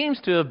it seems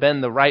to have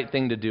been the right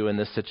thing to do in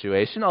this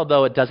situation,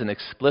 although it doesn't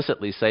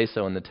explicitly say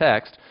so in the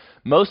text.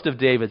 Most of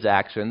David's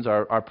actions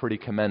are pretty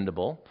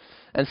commendable.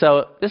 And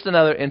so, this is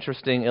another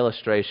interesting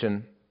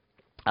illustration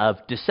of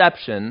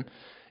deception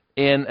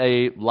in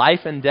a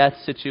life and death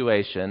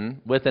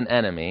situation with an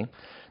enemy.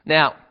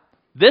 Now,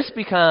 this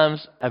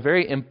becomes a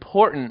very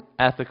important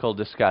ethical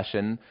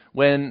discussion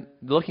when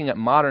looking at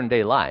modern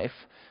day life,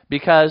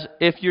 because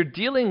if you're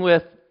dealing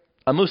with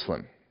a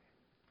Muslim,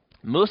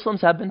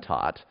 Muslims have been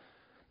taught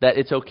that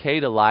it's okay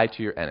to lie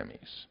to your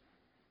enemies.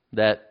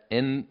 That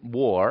in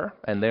war,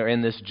 and they're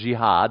in this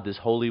jihad, this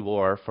holy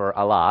war for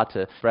Allah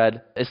to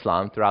spread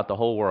Islam throughout the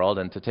whole world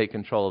and to take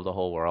control of the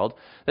whole world,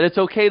 that it's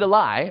okay to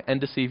lie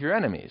and deceive your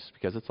enemies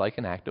because it's like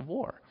an act of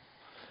war.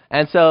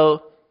 And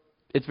so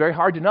it's very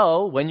hard to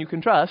know when you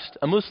can trust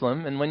a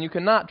Muslim and when you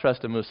cannot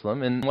trust a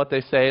Muslim and what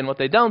they say and what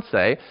they don't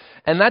say.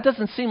 And that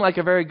doesn't seem like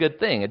a very good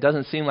thing. It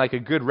doesn't seem like a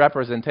good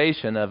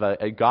representation of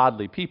a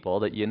godly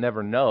people, that you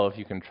never know if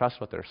you can trust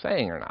what they're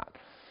saying or not.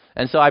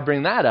 And so I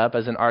bring that up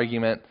as an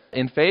argument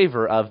in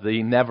favor of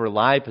the never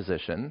lie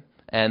position,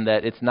 and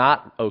that it's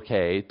not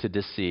okay to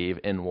deceive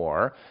in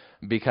war,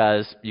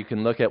 because you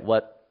can look at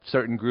what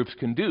certain groups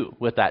can do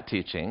with that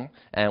teaching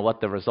and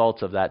what the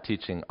results of that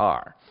teaching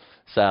are.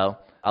 So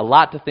a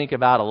lot to think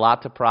about, a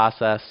lot to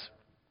process,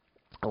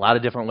 a lot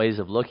of different ways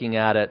of looking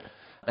at it.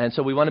 And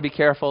so we want to be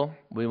careful,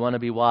 we want to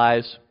be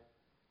wise,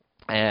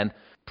 and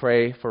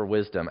pray for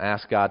wisdom.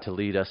 Ask God to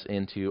lead us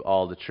into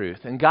all the truth.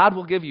 And God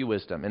will give you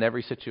wisdom in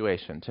every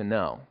situation to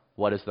know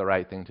what is the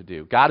right thing to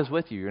do. God is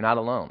with you. You're not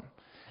alone.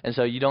 And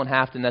so you don't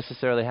have to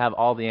necessarily have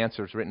all the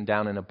answers written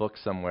down in a book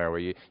somewhere where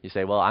you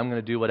say, well, I'm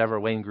going to do whatever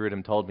Wayne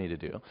Grudem told me to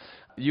do.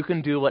 You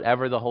can do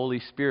whatever the Holy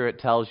Spirit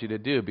tells you to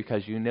do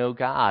because you know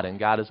God and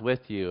God is with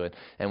you.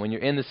 And when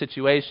you're in the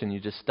situation, you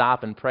just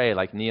stop and pray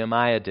like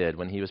Nehemiah did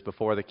when he was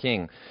before the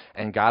king.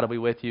 And God will be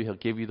with you. He'll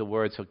give you the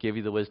words. He'll give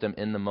you the wisdom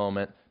in the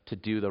moment to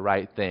do the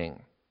right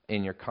thing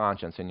in your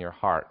conscience, in your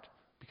heart,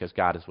 because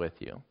God is with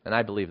you. And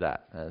I believe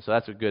that. So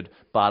that's a good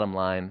bottom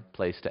line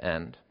place to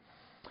end.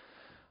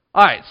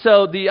 All right,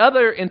 so the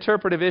other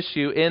interpretive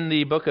issue in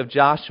the book of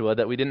Joshua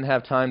that we didn't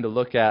have time to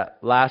look at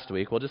last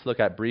week, we'll just look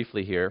at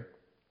briefly here,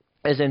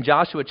 is in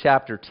Joshua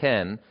chapter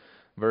 10,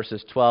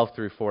 verses 12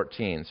 through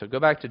 14. So go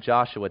back to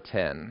Joshua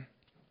 10.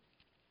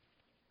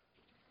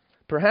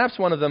 Perhaps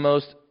one of the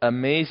most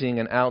amazing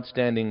and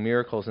outstanding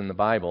miracles in the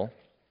Bible.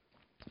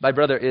 My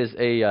brother is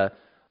a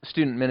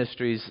student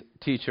ministries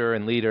teacher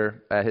and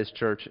leader at his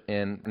church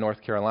in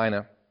North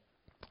Carolina.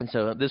 And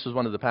so this was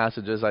one of the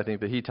passages I think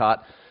that he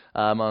taught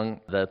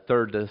among the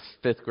 3rd to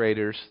 5th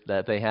graders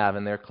that they have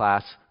in their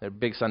class, their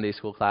big Sunday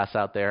school class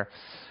out there.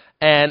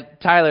 And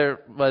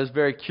Tyler was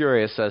very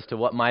curious as to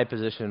what my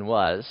position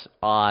was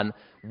on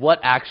what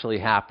actually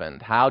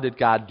happened. How did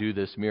God do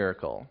this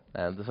miracle?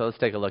 And so let's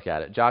take a look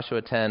at it.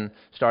 Joshua 10,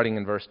 starting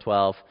in verse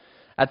 12.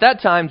 At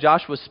that time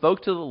Joshua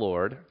spoke to the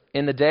Lord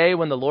in the day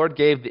when the Lord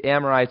gave the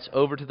Amorites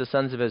over to the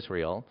sons of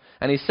Israel.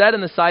 And he said in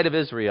the sight of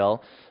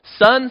Israel,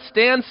 Sun,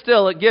 stand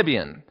still at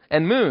Gibeon,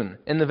 and moon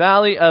in the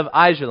valley of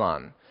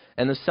Ajalon.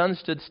 And the sun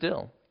stood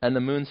still, and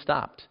the moon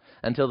stopped,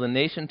 until the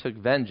nation took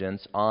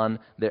vengeance on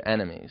their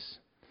enemies.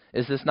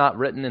 Is this not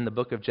written in the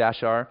book of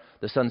Jashar?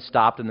 The sun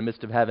stopped in the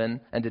midst of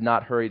heaven, and did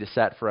not hurry to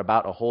set for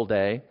about a whole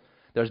day.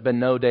 There's been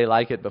no day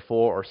like it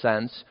before or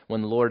since,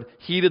 when the Lord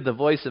heeded the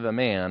voice of a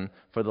man,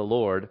 for the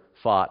Lord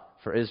fought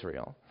for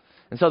Israel.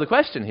 And so the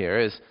question here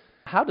is,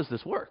 how does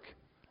this work?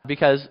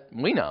 Because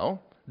we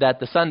know that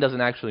the sun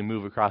doesn't actually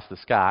move across the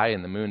sky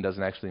and the moon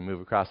doesn't actually move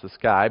across the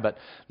sky, but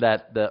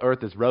that the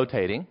earth is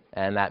rotating,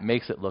 and that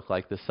makes it look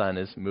like the sun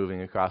is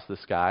moving across the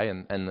sky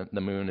and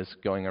the moon is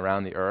going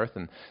around the earth.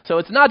 And so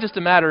it's not just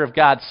a matter of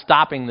God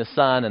stopping the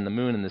sun and the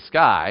moon in the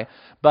sky,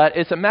 but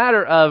it's a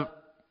matter of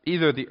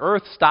either the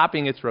earth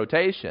stopping its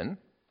rotation,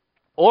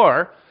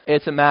 or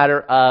it's a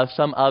matter of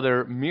some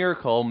other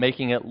miracle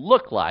making it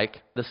look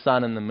like the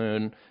sun and the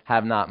moon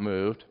have not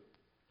moved.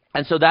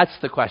 And so that's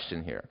the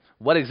question here.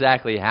 What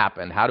exactly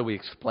happened? How do we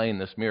explain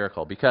this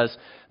miracle? Because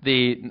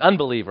the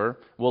unbeliever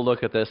will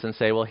look at this and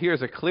say, well,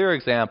 here's a clear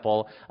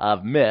example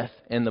of myth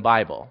in the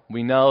Bible.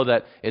 We know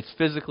that it's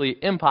physically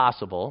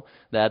impossible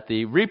that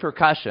the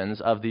repercussions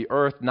of the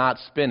earth not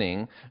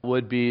spinning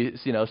would be,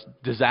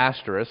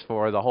 disastrous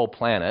for the whole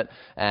planet,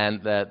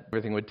 and that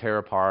everything would tear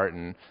apart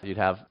and you'd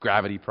have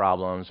gravity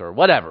problems or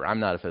whatever. I'm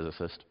not a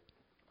physicist.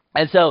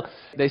 And so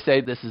they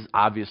say this is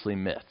obviously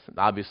myth.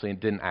 Obviously it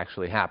didn't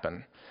actually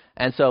happen.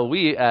 And so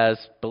we, as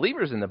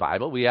believers in the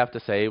Bible, we have to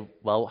say,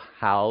 well,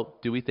 how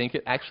do we think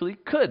it actually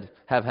could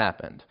have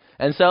happened?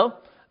 And so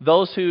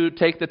those who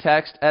take the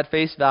text at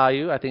face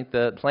value, I think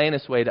the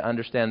plainest way to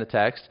understand the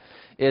text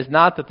is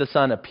not that the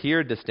sun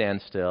appeared to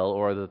stand still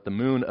or that the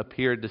moon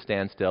appeared to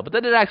stand still, but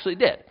that it actually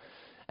did.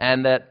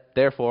 And that,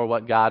 therefore,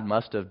 what God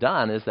must have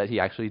done is that he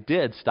actually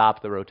did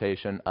stop the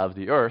rotation of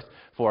the earth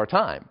for a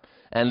time.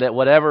 And that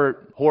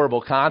whatever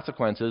horrible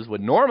consequences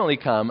would normally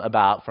come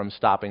about from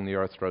stopping the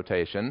earth's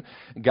rotation,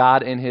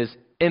 God in his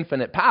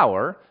infinite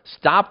power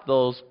stopped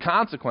those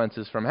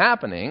consequences from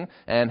happening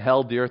and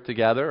held the earth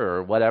together,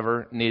 or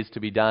whatever needs to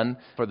be done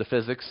for the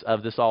physics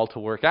of this all to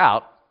work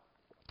out,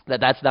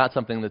 that's not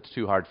something that's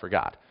too hard for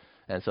God.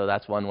 And so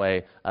that's one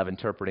way of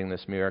interpreting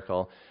this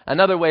miracle.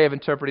 Another way of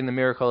interpreting the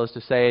miracle is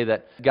to say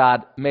that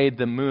God made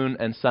the moon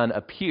and sun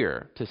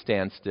appear to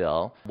stand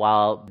still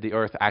while the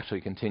earth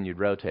actually continued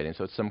rotating.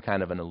 So it's some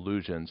kind of an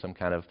illusion, some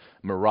kind of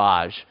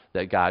mirage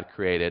that God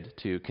created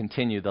to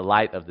continue the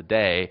light of the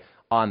day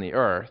on the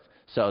earth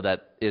so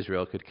that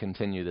Israel could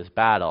continue this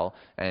battle,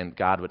 and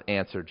God would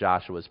answer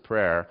Joshua's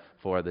prayer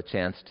for the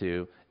chance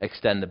to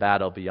extend the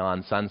battle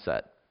beyond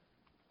sunset.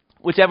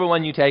 Whichever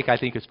one you take, I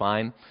think, is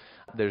fine.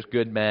 There's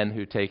good men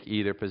who take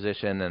either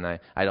position, and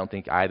I don't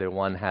think either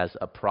one has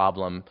a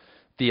problem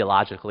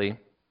theologically.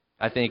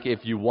 I think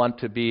if you want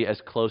to be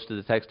as close to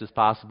the text as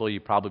possible, you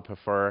probably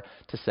prefer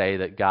to say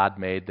that God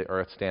made the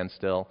earth stand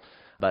still.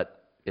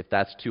 But if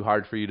that's too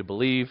hard for you to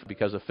believe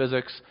because of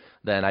physics,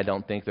 then I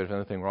don't think there's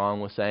anything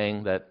wrong with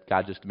saying that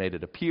God just made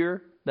it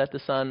appear that the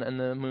sun and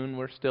the moon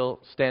were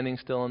still standing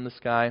still in the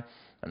sky.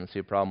 I don't see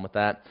a problem with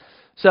that.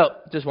 So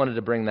just wanted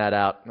to bring that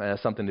out as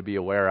something to be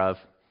aware of.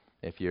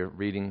 If you're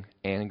reading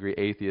angry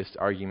atheist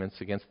arguments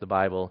against the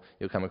Bible,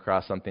 you'll come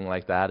across something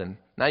like that, and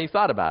now you've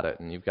thought about it,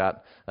 and you've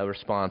got a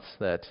response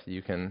that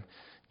you can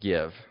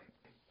give.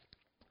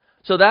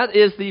 So that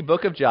is the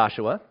book of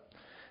Joshua.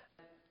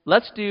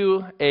 Let's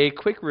do a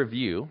quick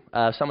review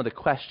of some of the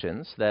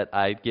questions that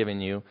I've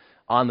given you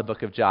on the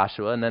book of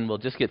Joshua, and then we'll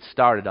just get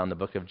started on the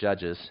book of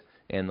Judges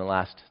in the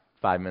last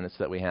 5 minutes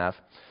that we have.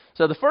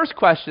 So the first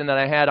question that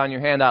I had on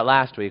your handout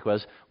last week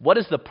was, what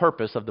is the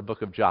purpose of the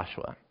book of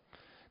Joshua?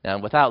 Now,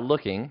 without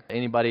looking,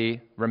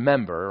 anybody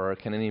remember, or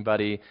can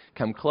anybody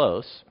come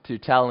close to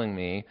telling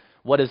me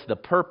what is the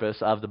purpose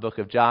of the book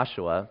of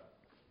Joshua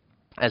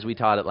as we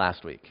taught it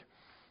last week?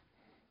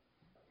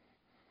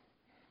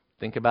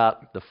 Think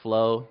about the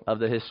flow of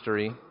the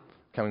history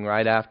coming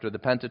right after the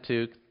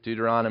Pentateuch,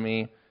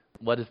 Deuteronomy.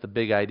 What is the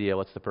big idea?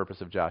 What's the purpose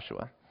of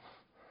Joshua?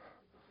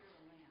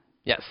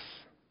 Yes,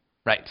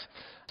 right.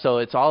 So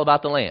it's all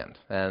about the land,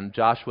 and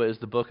Joshua is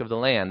the book of the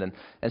land.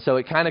 And so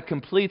it kind of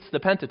completes the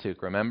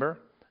Pentateuch, remember?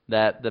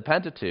 That the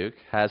Pentateuch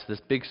has this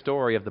big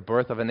story of the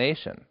birth of a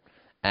nation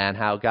and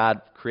how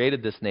God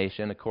created this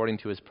nation according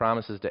to his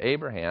promises to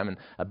Abraham. And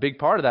a big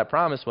part of that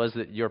promise was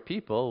that your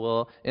people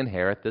will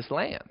inherit this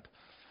land.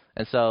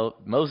 And so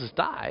Moses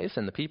dies,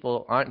 and the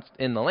people aren't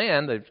in the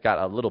land. They've got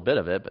a little bit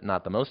of it, but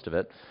not the most of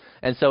it.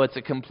 And so it's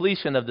a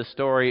completion of the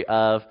story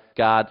of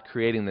God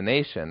creating the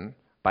nation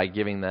by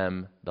giving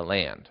them the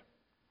land.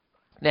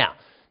 Now,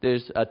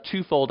 there's a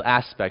twofold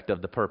aspect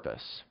of the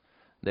purpose.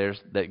 There's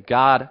that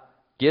God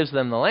gives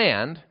them the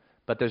land,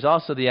 but there's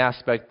also the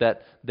aspect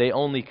that they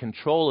only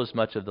control as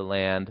much of the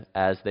land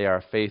as they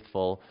are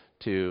faithful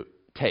to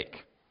take.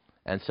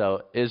 And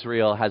so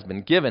Israel has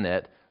been given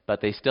it,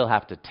 but they still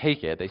have to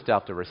take it, they still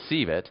have to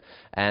receive it,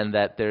 and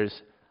that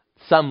there's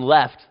some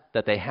left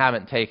that they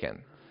haven't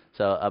taken.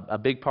 So a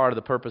big part of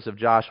the purpose of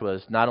Joshua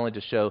is not only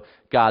to show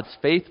God's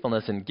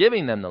faithfulness in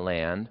giving them the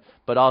land,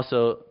 but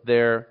also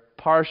their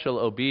partial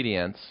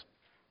obedience,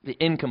 the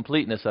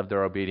incompleteness of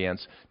their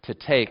obedience to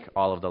take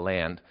all of the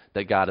land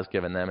that God has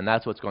given them. And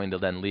that's what's going to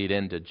then lead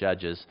into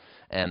Judges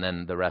and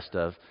then the rest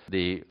of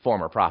the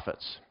former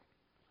prophets.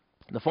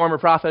 The former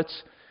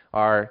prophets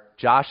are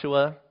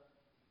Joshua,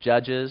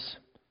 Judges,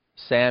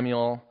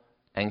 Samuel,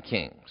 and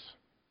Kings.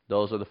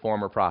 Those are the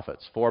former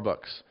prophets, 4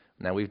 books.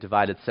 Now we've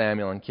divided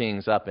Samuel and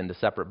Kings up into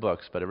separate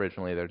books, but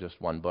originally they're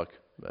just one book,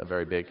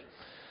 very big.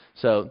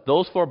 So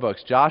those 4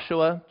 books,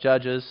 Joshua,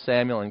 Judges,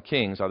 Samuel, and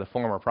Kings, are the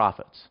former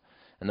prophets.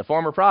 And the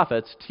former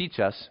prophets teach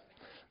us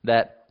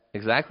that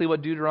exactly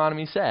what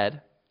Deuteronomy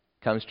said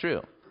comes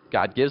true.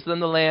 God gives them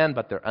the land,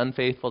 but they're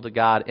unfaithful to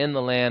God in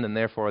the land, and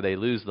therefore they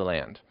lose the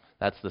land.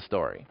 That's the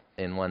story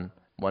in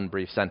one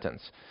brief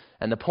sentence.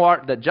 And the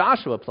part that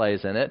Joshua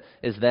plays in it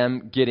is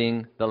them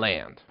getting the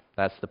land.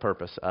 That's the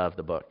purpose of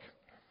the book.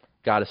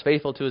 God is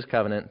faithful to his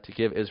covenant to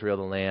give Israel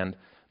the land,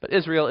 but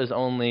Israel is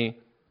only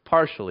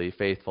partially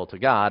faithful to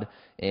God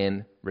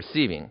in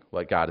receiving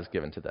what God has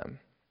given to them.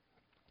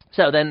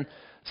 So then,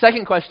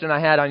 second question I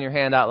had on your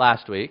handout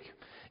last week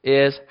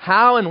is,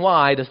 how and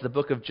why does the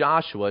book of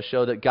Joshua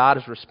show that God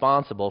is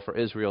responsible for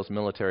Israel's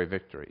military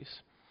victories?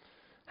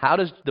 How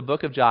does the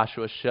book of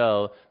Joshua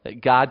show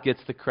that God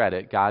gets the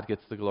credit, God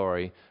gets the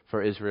glory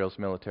for Israel's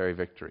military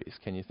victories?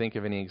 Can you think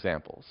of any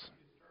examples?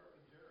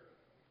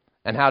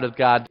 And how did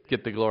God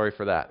get the glory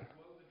for that?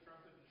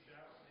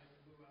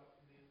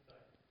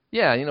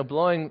 Yeah,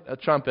 blowing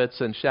trumpets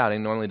and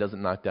shouting normally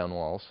doesn't knock down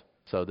walls.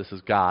 So this is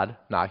God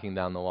knocking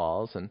down the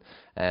walls, and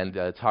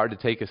it's hard to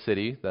take a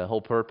city. The whole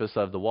purpose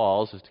of the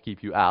walls is to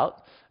keep you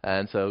out.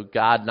 And so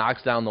God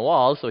knocks down the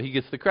walls, so he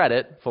gets the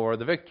credit for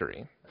the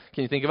victory.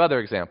 Can you think of other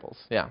examples?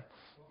 Yeah.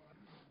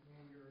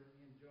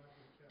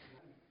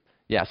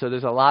 Yeah, so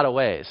there's a lot of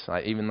ways,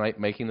 even like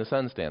making the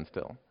sun stand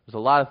still. There's a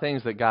lot of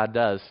things that God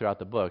does throughout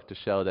the book to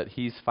show that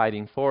he's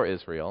fighting for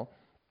Israel,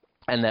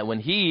 and that when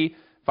he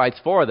fights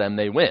for them,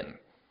 they win.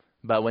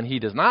 But when he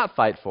does not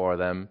fight for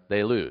them,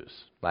 they lose.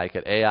 Like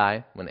at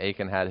Ai, when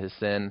Achan had his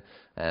sin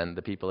and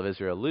the people of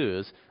Israel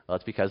lose, well,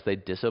 it's because they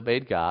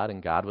disobeyed God,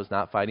 and God was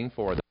not fighting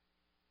for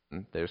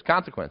them. There's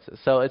consequences.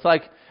 So it's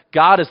like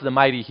God is the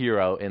mighty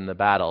hero in the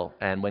battle,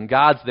 and when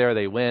God's there,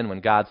 they win.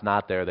 When God's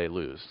not there, they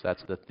lose.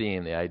 That's the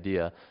theme, the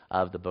idea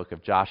of the book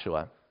of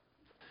Joshua.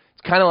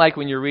 It's kind of like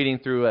when you're reading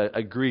through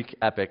a Greek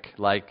epic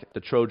like the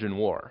Trojan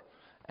War,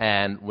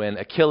 and when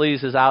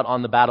Achilles is out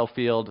on the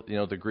battlefield,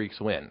 the Greeks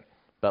win.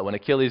 But when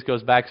Achilles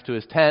goes back to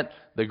his tent,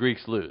 the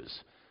Greeks lose.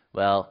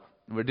 Well,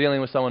 we're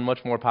dealing with someone much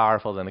more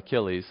powerful than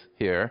Achilles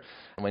here.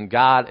 When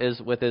God is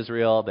with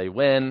Israel, they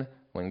win.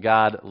 When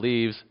God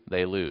leaves,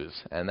 they lose.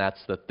 And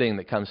that's the thing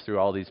that comes through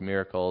all these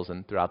miracles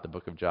and throughout the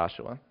book of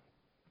Joshua.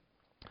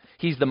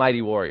 He's the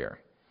mighty warrior.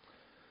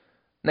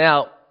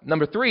 Now,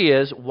 number 3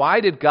 is,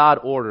 why did God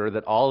order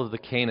that all of the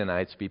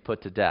Canaanites be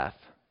put to death?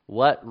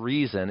 What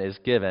reason is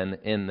given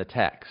in the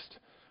text?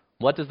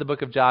 What does the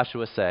book of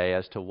Joshua say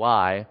as to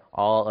why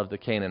all of the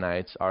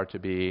Canaanites are to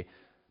be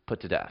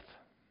put to death?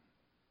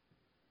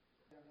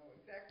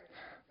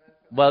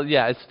 Well,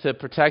 yeah, it's to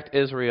protect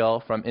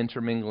Israel from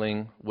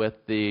intermingling with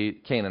the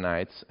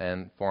Canaanites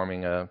and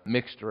forming a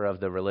mixture of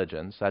the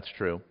religions. That's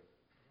true.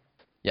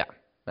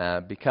 Yeah,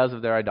 because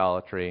of their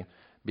idolatry,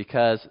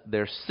 because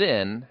their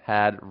sin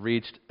had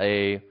reached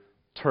a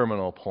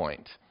terminal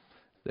point.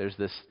 There's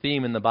this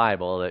theme in the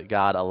Bible that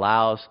God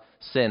allows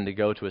sin to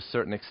go to a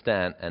certain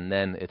extent, and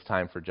then it's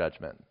time for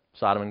judgment.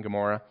 Sodom and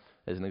Gomorrah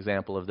is an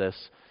example of this.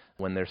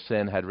 When their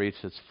sin had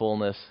reached its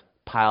fullness,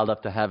 piled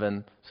up to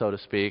heaven, so to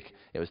speak,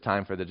 it was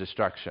time for the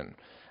destruction.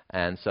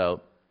 And so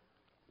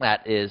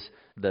that is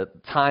the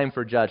time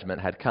for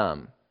judgment had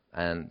come.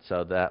 And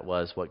so that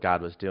was what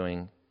God was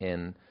doing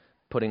in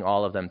putting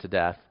all of them to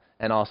death,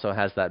 and also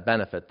has that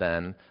benefit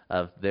then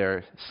of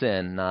their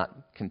sin not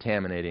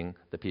contaminating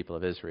the people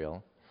of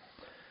Israel.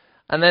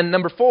 And then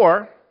number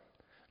 4,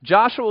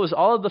 Joshua was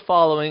all of the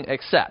following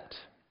except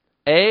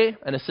A,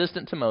 an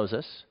assistant to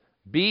Moses,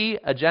 B,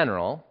 a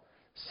general,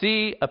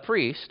 C, a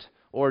priest,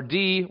 or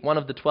D, one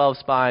of the 12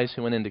 spies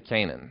who went into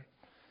Canaan.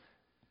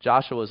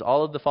 Joshua was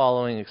all of the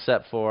following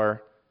except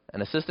for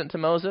an assistant to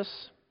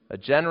Moses, a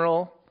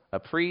general, a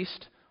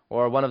priest,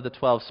 or one of the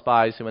 12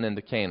 spies who went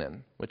into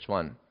Canaan. Which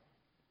one?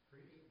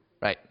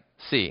 Right,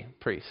 C,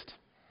 priest.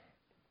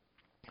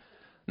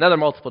 Another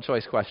multiple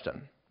choice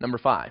question. Number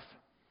 5.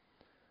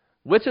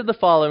 Which of the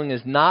following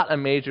is not a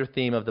major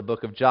theme of the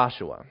book of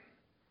Joshua?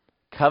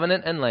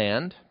 Covenant and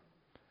land,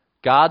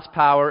 God's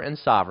power and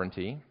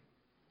sovereignty,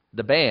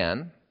 the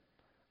ban,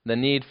 the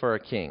need for a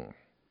king.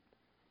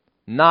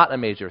 Not a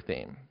major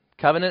theme.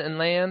 Covenant and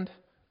land,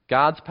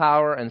 God's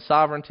power and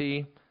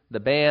sovereignty, the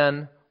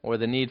ban, or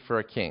the need for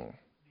a king.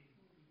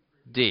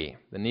 D,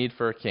 the need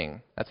for a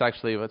king. That's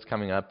actually what's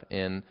coming up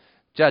in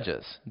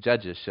Judges.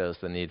 Judges shows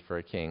the need for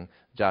a king.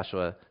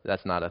 Joshua,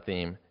 that's not a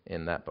theme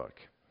in that book.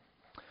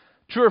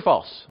 True or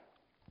false?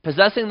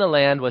 Possessing the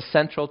land was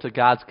central to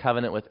God's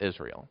covenant with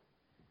Israel.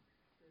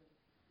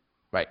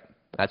 Right,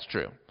 that's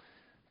true.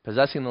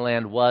 Possessing the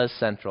land was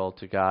central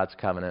to God's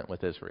covenant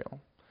with Israel.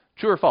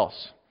 True or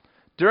false?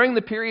 During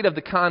the period of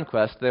the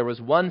conquest, there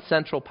was one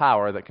central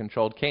power that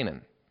controlled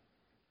Canaan.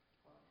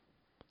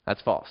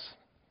 That's false.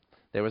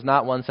 There was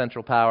not one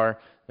central power.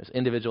 There's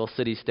individual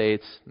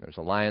city-states. There's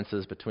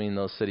alliances between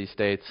those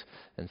city-states.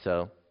 And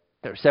so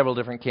there are several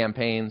different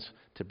campaigns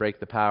to break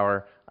the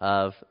power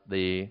of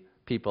the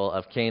people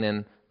of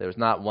Canaan. There was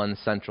not one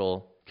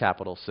central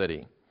capital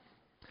city.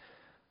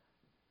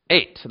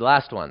 8, the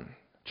last one.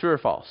 True or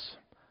false?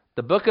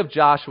 The book of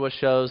Joshua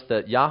shows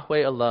that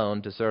Yahweh alone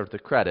deserved the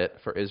credit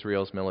for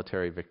Israel's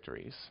military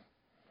victories.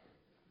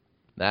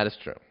 That is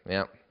true.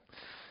 Yeah.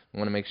 I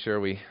want to make sure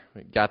we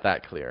got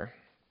that clear.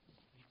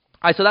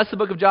 All right, so that's the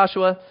book of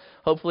Joshua.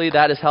 Hopefully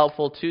that is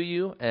helpful to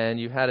you, and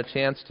you've had a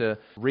chance to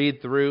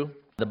read through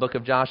the book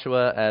of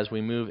Joshua as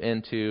we move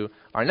into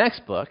our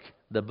next book,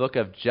 the book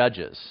of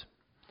Judges.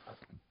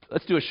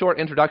 Let's do a short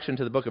introduction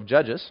to the book of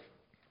Judges,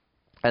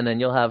 and then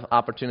you'll have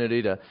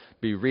opportunity to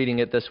be reading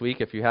it this week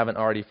if you haven't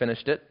already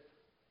finished it.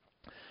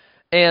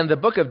 And the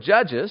book of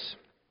Judges,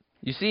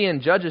 you see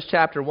in Judges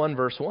chapter 1,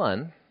 verse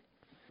 1,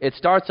 it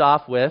starts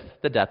off with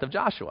the death of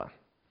Joshua.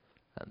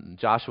 And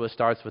Joshua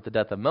starts with the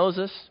death of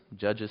Moses.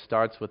 Judges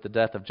starts with the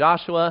death of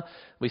Joshua.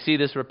 We see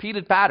this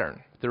repeated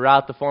pattern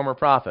throughout the former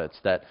prophets,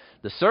 that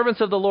the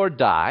servants of the Lord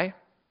die,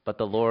 but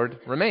the Lord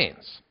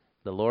remains.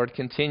 The Lord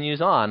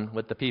continues on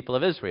with the people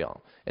of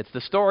Israel. It's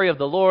the story of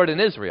the Lord in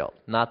Israel,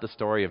 not the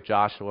story of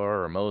Joshua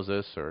or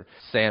Moses or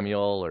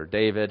Samuel or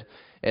David.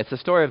 It's the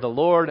story of the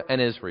Lord and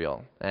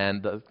Israel.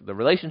 And the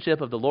relationship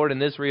of the Lord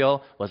and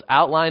Israel was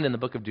outlined in the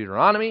book of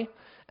Deuteronomy,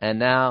 and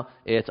now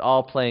it's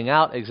all playing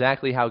out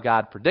exactly how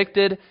God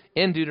predicted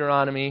in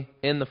Deuteronomy,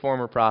 in the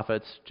former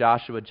prophets,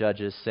 Joshua,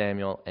 Judges,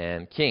 Samuel,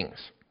 and Kings.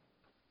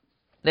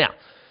 Now,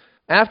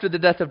 after the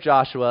death of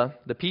Joshua,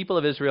 the people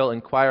of Israel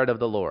inquired of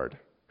the Lord,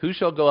 "Who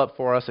shall go up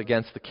for us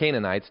against the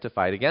Canaanites to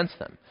fight against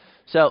them?"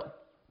 So,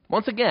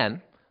 once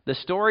again, the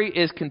story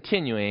is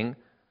continuing,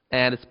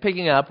 and it's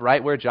picking up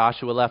right where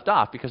Joshua left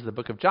off, because the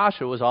book of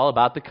Joshua was all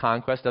about the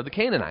conquest of the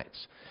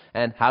Canaanites.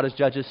 And how does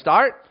Judges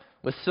start?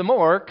 With some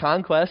more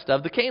conquest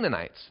of the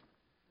Canaanites.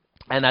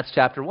 And that's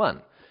chapter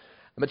 1.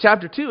 But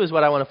chapter 2 is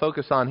what I want to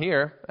focus on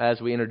here as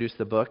we introduce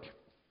the book.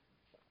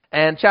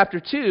 And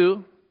chapter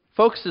 2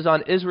 focuses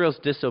on Israel's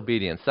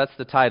disobedience. That's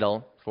the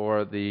title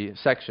for the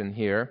section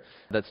here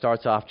that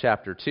starts off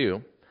chapter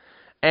 2.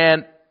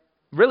 And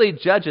really,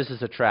 Judges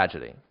is a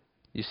tragedy.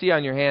 You see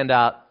on your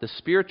handout, the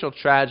spiritual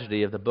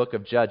tragedy of the book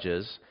of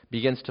Judges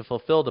begins to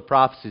fulfill the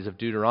prophecies of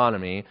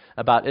Deuteronomy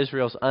about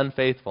Israel's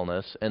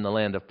unfaithfulness in the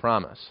land of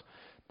promise.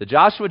 The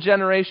Joshua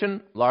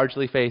generation,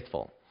 largely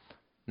faithful.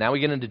 Now we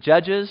get into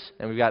Judges,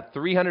 and we've got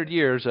 300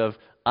 years of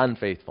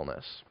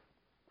unfaithfulness.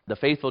 The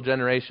faithful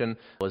generation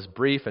was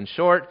brief and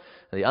short,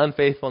 and the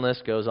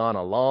unfaithfulness goes on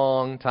a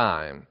long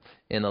time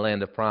in the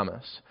land of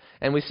promise.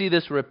 And we see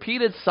this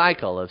repeated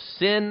cycle of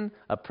sin,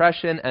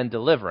 oppression, and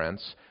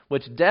deliverance,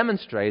 which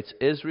demonstrates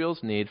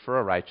Israel's need for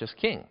a righteous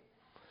king.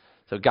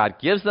 So God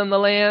gives them the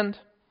land,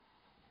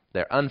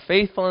 they're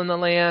unfaithful in the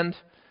land,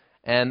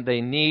 and they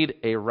need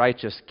a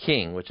righteous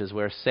king, which is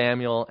where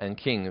Samuel and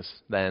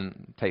Kings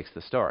then takes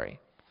the story.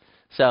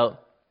 So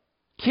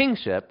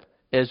kingship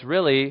is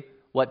really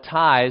what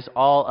ties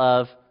all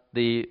of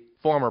the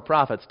former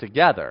prophets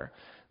together.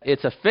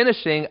 It's a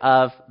finishing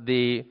of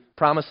the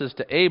promises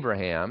to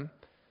Abraham.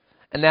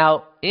 And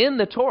now in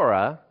the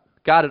Torah,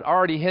 God had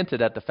already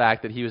hinted at the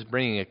fact that he was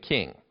bringing a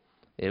king.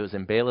 It was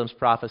in Balaam's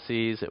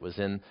prophecies. It was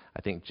in,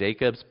 I think,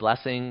 Jacob's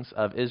blessings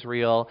of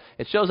Israel.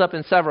 It shows up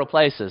in several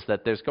places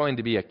that there's going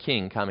to be a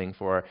king coming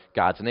for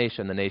God's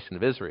nation, the nation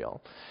of Israel.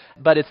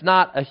 But it's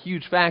not a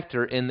huge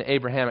factor in the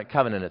Abrahamic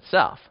covenant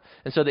itself.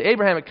 And so the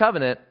Abrahamic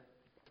covenant,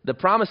 the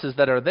promises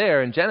that are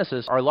there in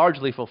Genesis are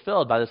largely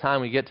fulfilled by the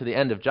time we get to the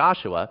end of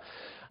Joshua.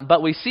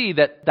 But we see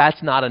that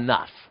that's not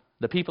enough.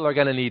 The people are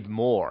going to need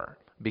more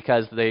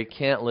because they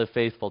can't live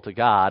faithful to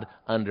God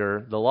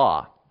under the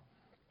law.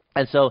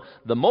 And so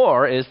the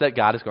more is that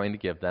God is going to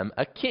give them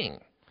a king.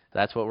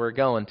 That's what we're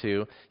going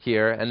to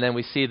here. And then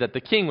we see that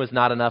the king was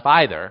not enough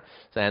either.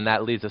 And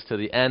that leads us to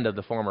the end of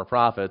the former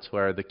prophets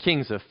where the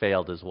kings have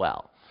failed as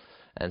well.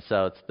 And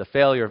so it's the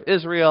failure of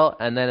Israel,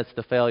 and then it's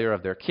the failure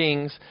of their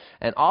kings.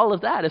 And all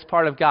of that is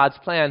part of God's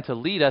plan to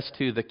lead us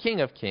to the King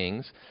of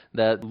Kings,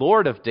 the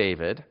Lord of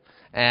David,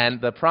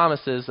 and the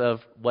promises of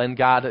when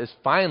God is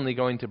finally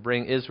going to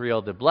bring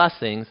Israel the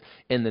blessings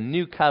in the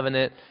new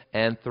covenant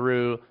and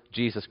through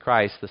Jesus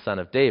Christ, the Son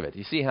of David.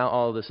 You see how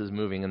all of this is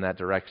moving in that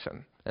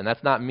direction. And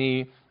that's not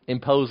me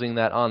imposing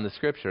that on the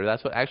Scripture.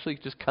 That's what actually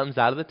just comes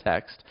out of the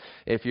text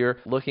if you're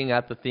looking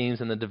at the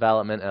themes and the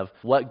development of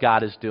what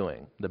God is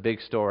doing, the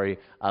big story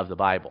of the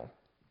Bible.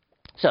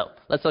 So,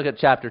 let's look at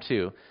chapter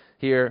 2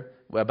 here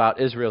about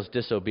Israel's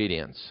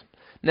disobedience.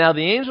 Now,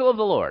 the angel of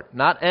the Lord,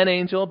 not an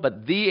angel,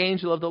 but the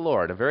angel of the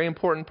Lord, a very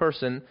important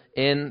person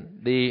in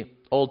the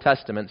Old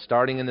Testament,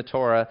 starting in the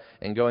Torah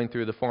and going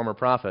through the former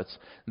prophets.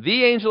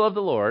 The angel of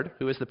the Lord,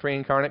 who is the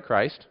pre-incarnate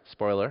Christ,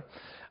 spoiler,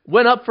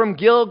 went up from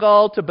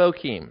Gilgal to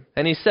Bochim,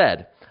 and he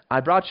said,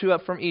 I brought you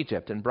up from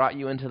Egypt and brought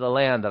you into the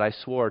land that I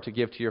swore to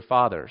give to your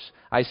fathers.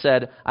 I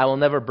said, I will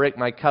never break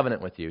my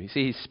covenant with you. You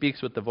see, he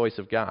speaks with the voice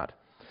of God.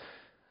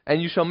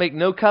 And you shall make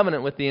no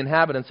covenant with the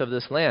inhabitants of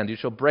this land. You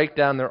shall break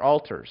down their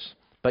altars.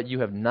 But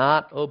you have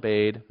not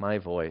obeyed my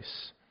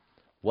voice.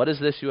 What is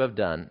this you have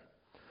done?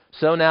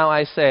 So now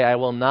I say, I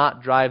will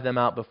not drive them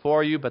out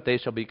before you, but they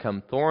shall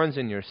become thorns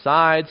in your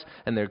sides,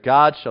 and their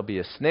gods shall be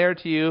a snare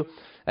to you.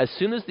 As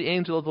soon as the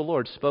angel of the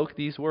Lord spoke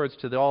these words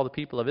to all the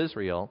people of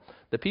Israel,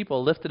 the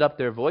people lifted up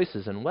their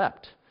voices and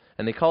wept.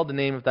 And they called the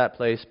name of that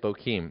place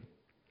Bochim,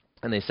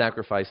 and they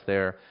sacrificed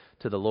there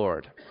to the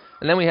Lord.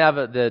 And then we have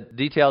the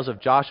details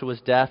of Joshua's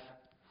death,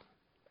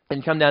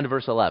 and come down to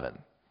verse 11.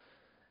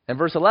 And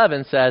verse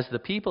 11 says, the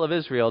people of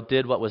Israel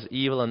did what was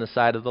evil in the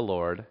sight of the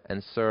Lord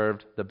and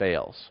served the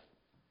Baals.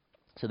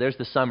 So there's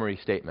the summary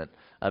statement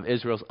of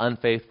Israel's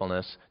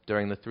unfaithfulness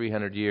during the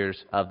 300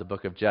 years of the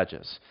book of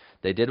Judges.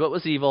 They did what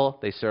was evil,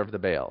 they served the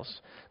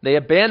Baals. They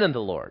abandoned the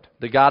Lord,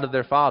 the God of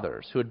their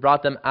fathers, who had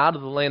brought them out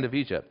of the land of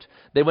Egypt.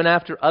 They went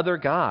after other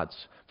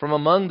gods from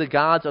among the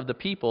gods of the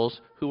peoples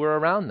who were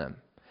around them,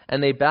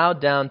 and they bowed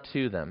down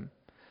to them,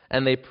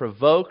 and they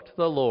provoked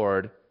the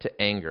Lord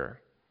to anger.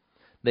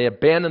 They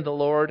abandoned the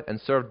Lord and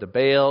served the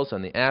Baals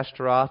and the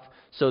Ashtaroth.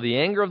 So the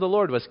anger of the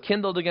Lord was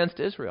kindled against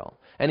Israel,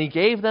 and he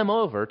gave them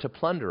over to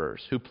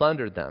plunderers who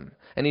plundered them.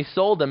 And he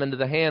sold them into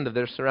the hand of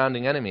their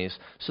surrounding enemies,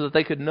 so that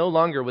they could no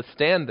longer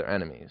withstand their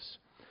enemies.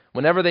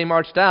 Whenever they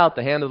marched out,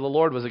 the hand of the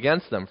Lord was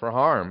against them for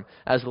harm,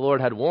 as the Lord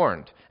had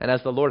warned, and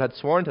as the Lord had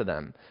sworn to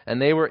them,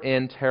 and they were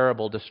in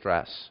terrible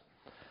distress.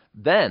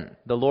 Then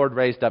the Lord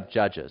raised up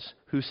judges,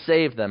 who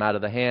saved them out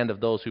of the hand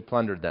of those who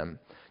plundered them.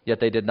 Yet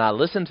they did not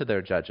listen to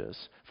their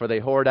judges, for they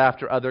whored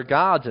after other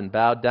gods and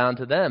bowed down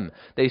to them.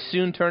 They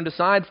soon turned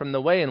aside from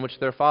the way in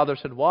which their fathers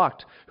had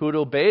walked, who had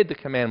obeyed the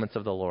commandments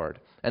of the Lord,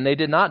 and they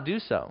did not do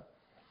so.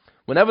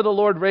 Whenever the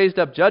Lord raised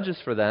up judges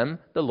for them,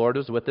 the Lord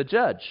was with the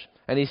judge,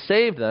 and he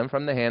saved them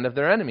from the hand of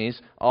their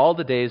enemies all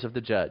the days of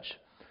the judge.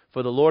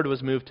 For the Lord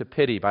was moved to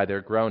pity by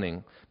their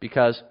groaning,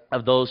 because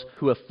of those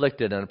who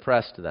afflicted and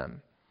oppressed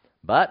them.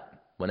 But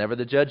whenever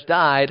the judge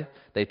died,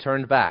 they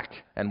turned back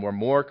and were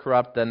more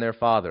corrupt than their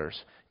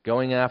fathers,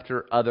 going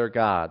after other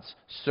gods,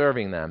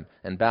 serving them,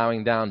 and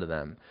bowing down to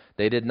them.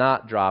 They did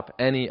not drop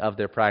any of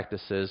their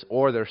practices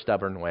or their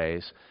stubborn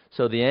ways.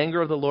 So the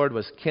anger of the Lord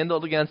was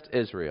kindled against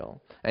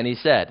Israel. And he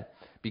said,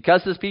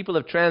 because this people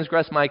have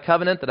transgressed my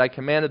covenant that I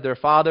commanded their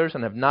fathers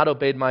and have not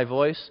obeyed my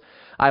voice,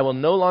 I will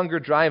no longer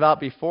drive out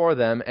before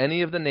them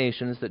any of the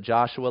nations that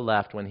Joshua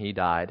left when he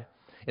died,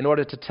 in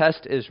order to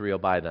test Israel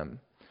by them,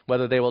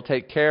 whether they will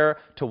take care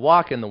to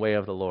walk in the way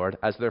of the Lord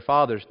as their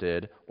fathers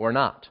did or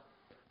not.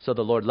 So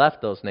the Lord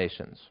left those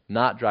nations,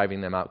 not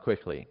driving them out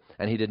quickly,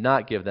 and he did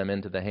not give them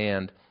into the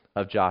hand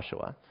of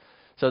Joshua.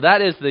 So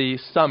that is the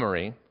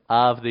summary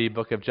of the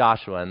book of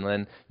Joshua. And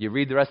when you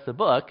read the rest of the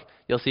book,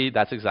 you'll see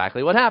that's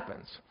exactly what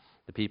happens.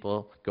 The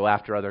people go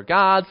after other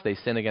gods, they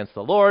sin against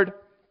the Lord,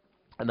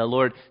 and the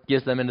Lord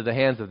gives them into the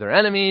hands of their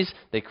enemies.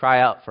 They cry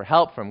out for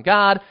help from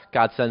God.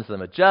 God sends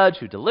them a judge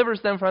who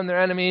delivers them from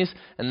their enemies,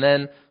 and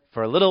then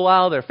for a little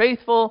while they're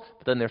faithful,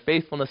 but then their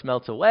faithfulness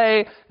melts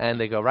away, and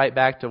they go right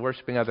back to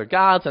worshiping other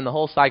gods, and the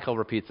whole cycle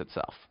repeats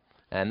itself.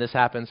 And this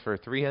happens for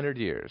 300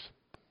 years,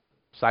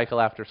 cycle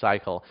after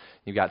cycle.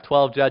 You've got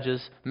 12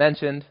 judges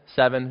mentioned,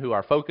 7 who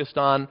are focused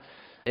on.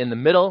 In the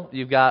middle,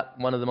 you've got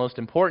one of the most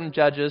important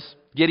judges,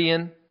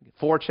 Gideon,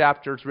 4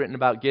 chapters written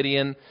about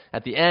Gideon.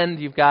 At the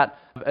end, you've got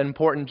an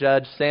important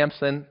judge,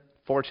 Samson,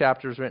 4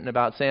 chapters written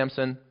about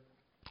Samson.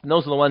 And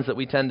those are the ones that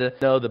we tend to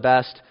know the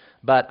best.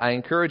 But I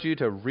encourage you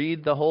to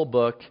read the whole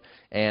book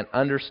and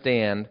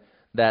understand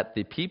that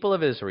the people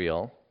of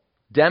Israel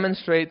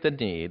demonstrate the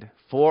need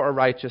for a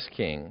righteous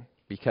king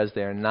because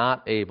they are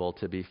not able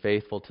to be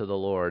faithful to the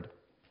Lord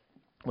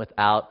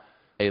without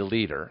a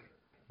leader,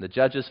 The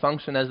judges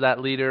function as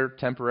that leader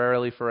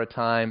temporarily for a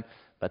time,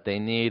 but they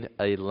need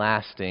a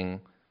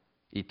lasting,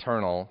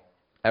 eternal,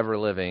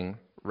 ever-living,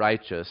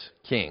 righteous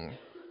king.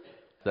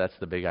 That's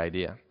the big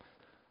idea.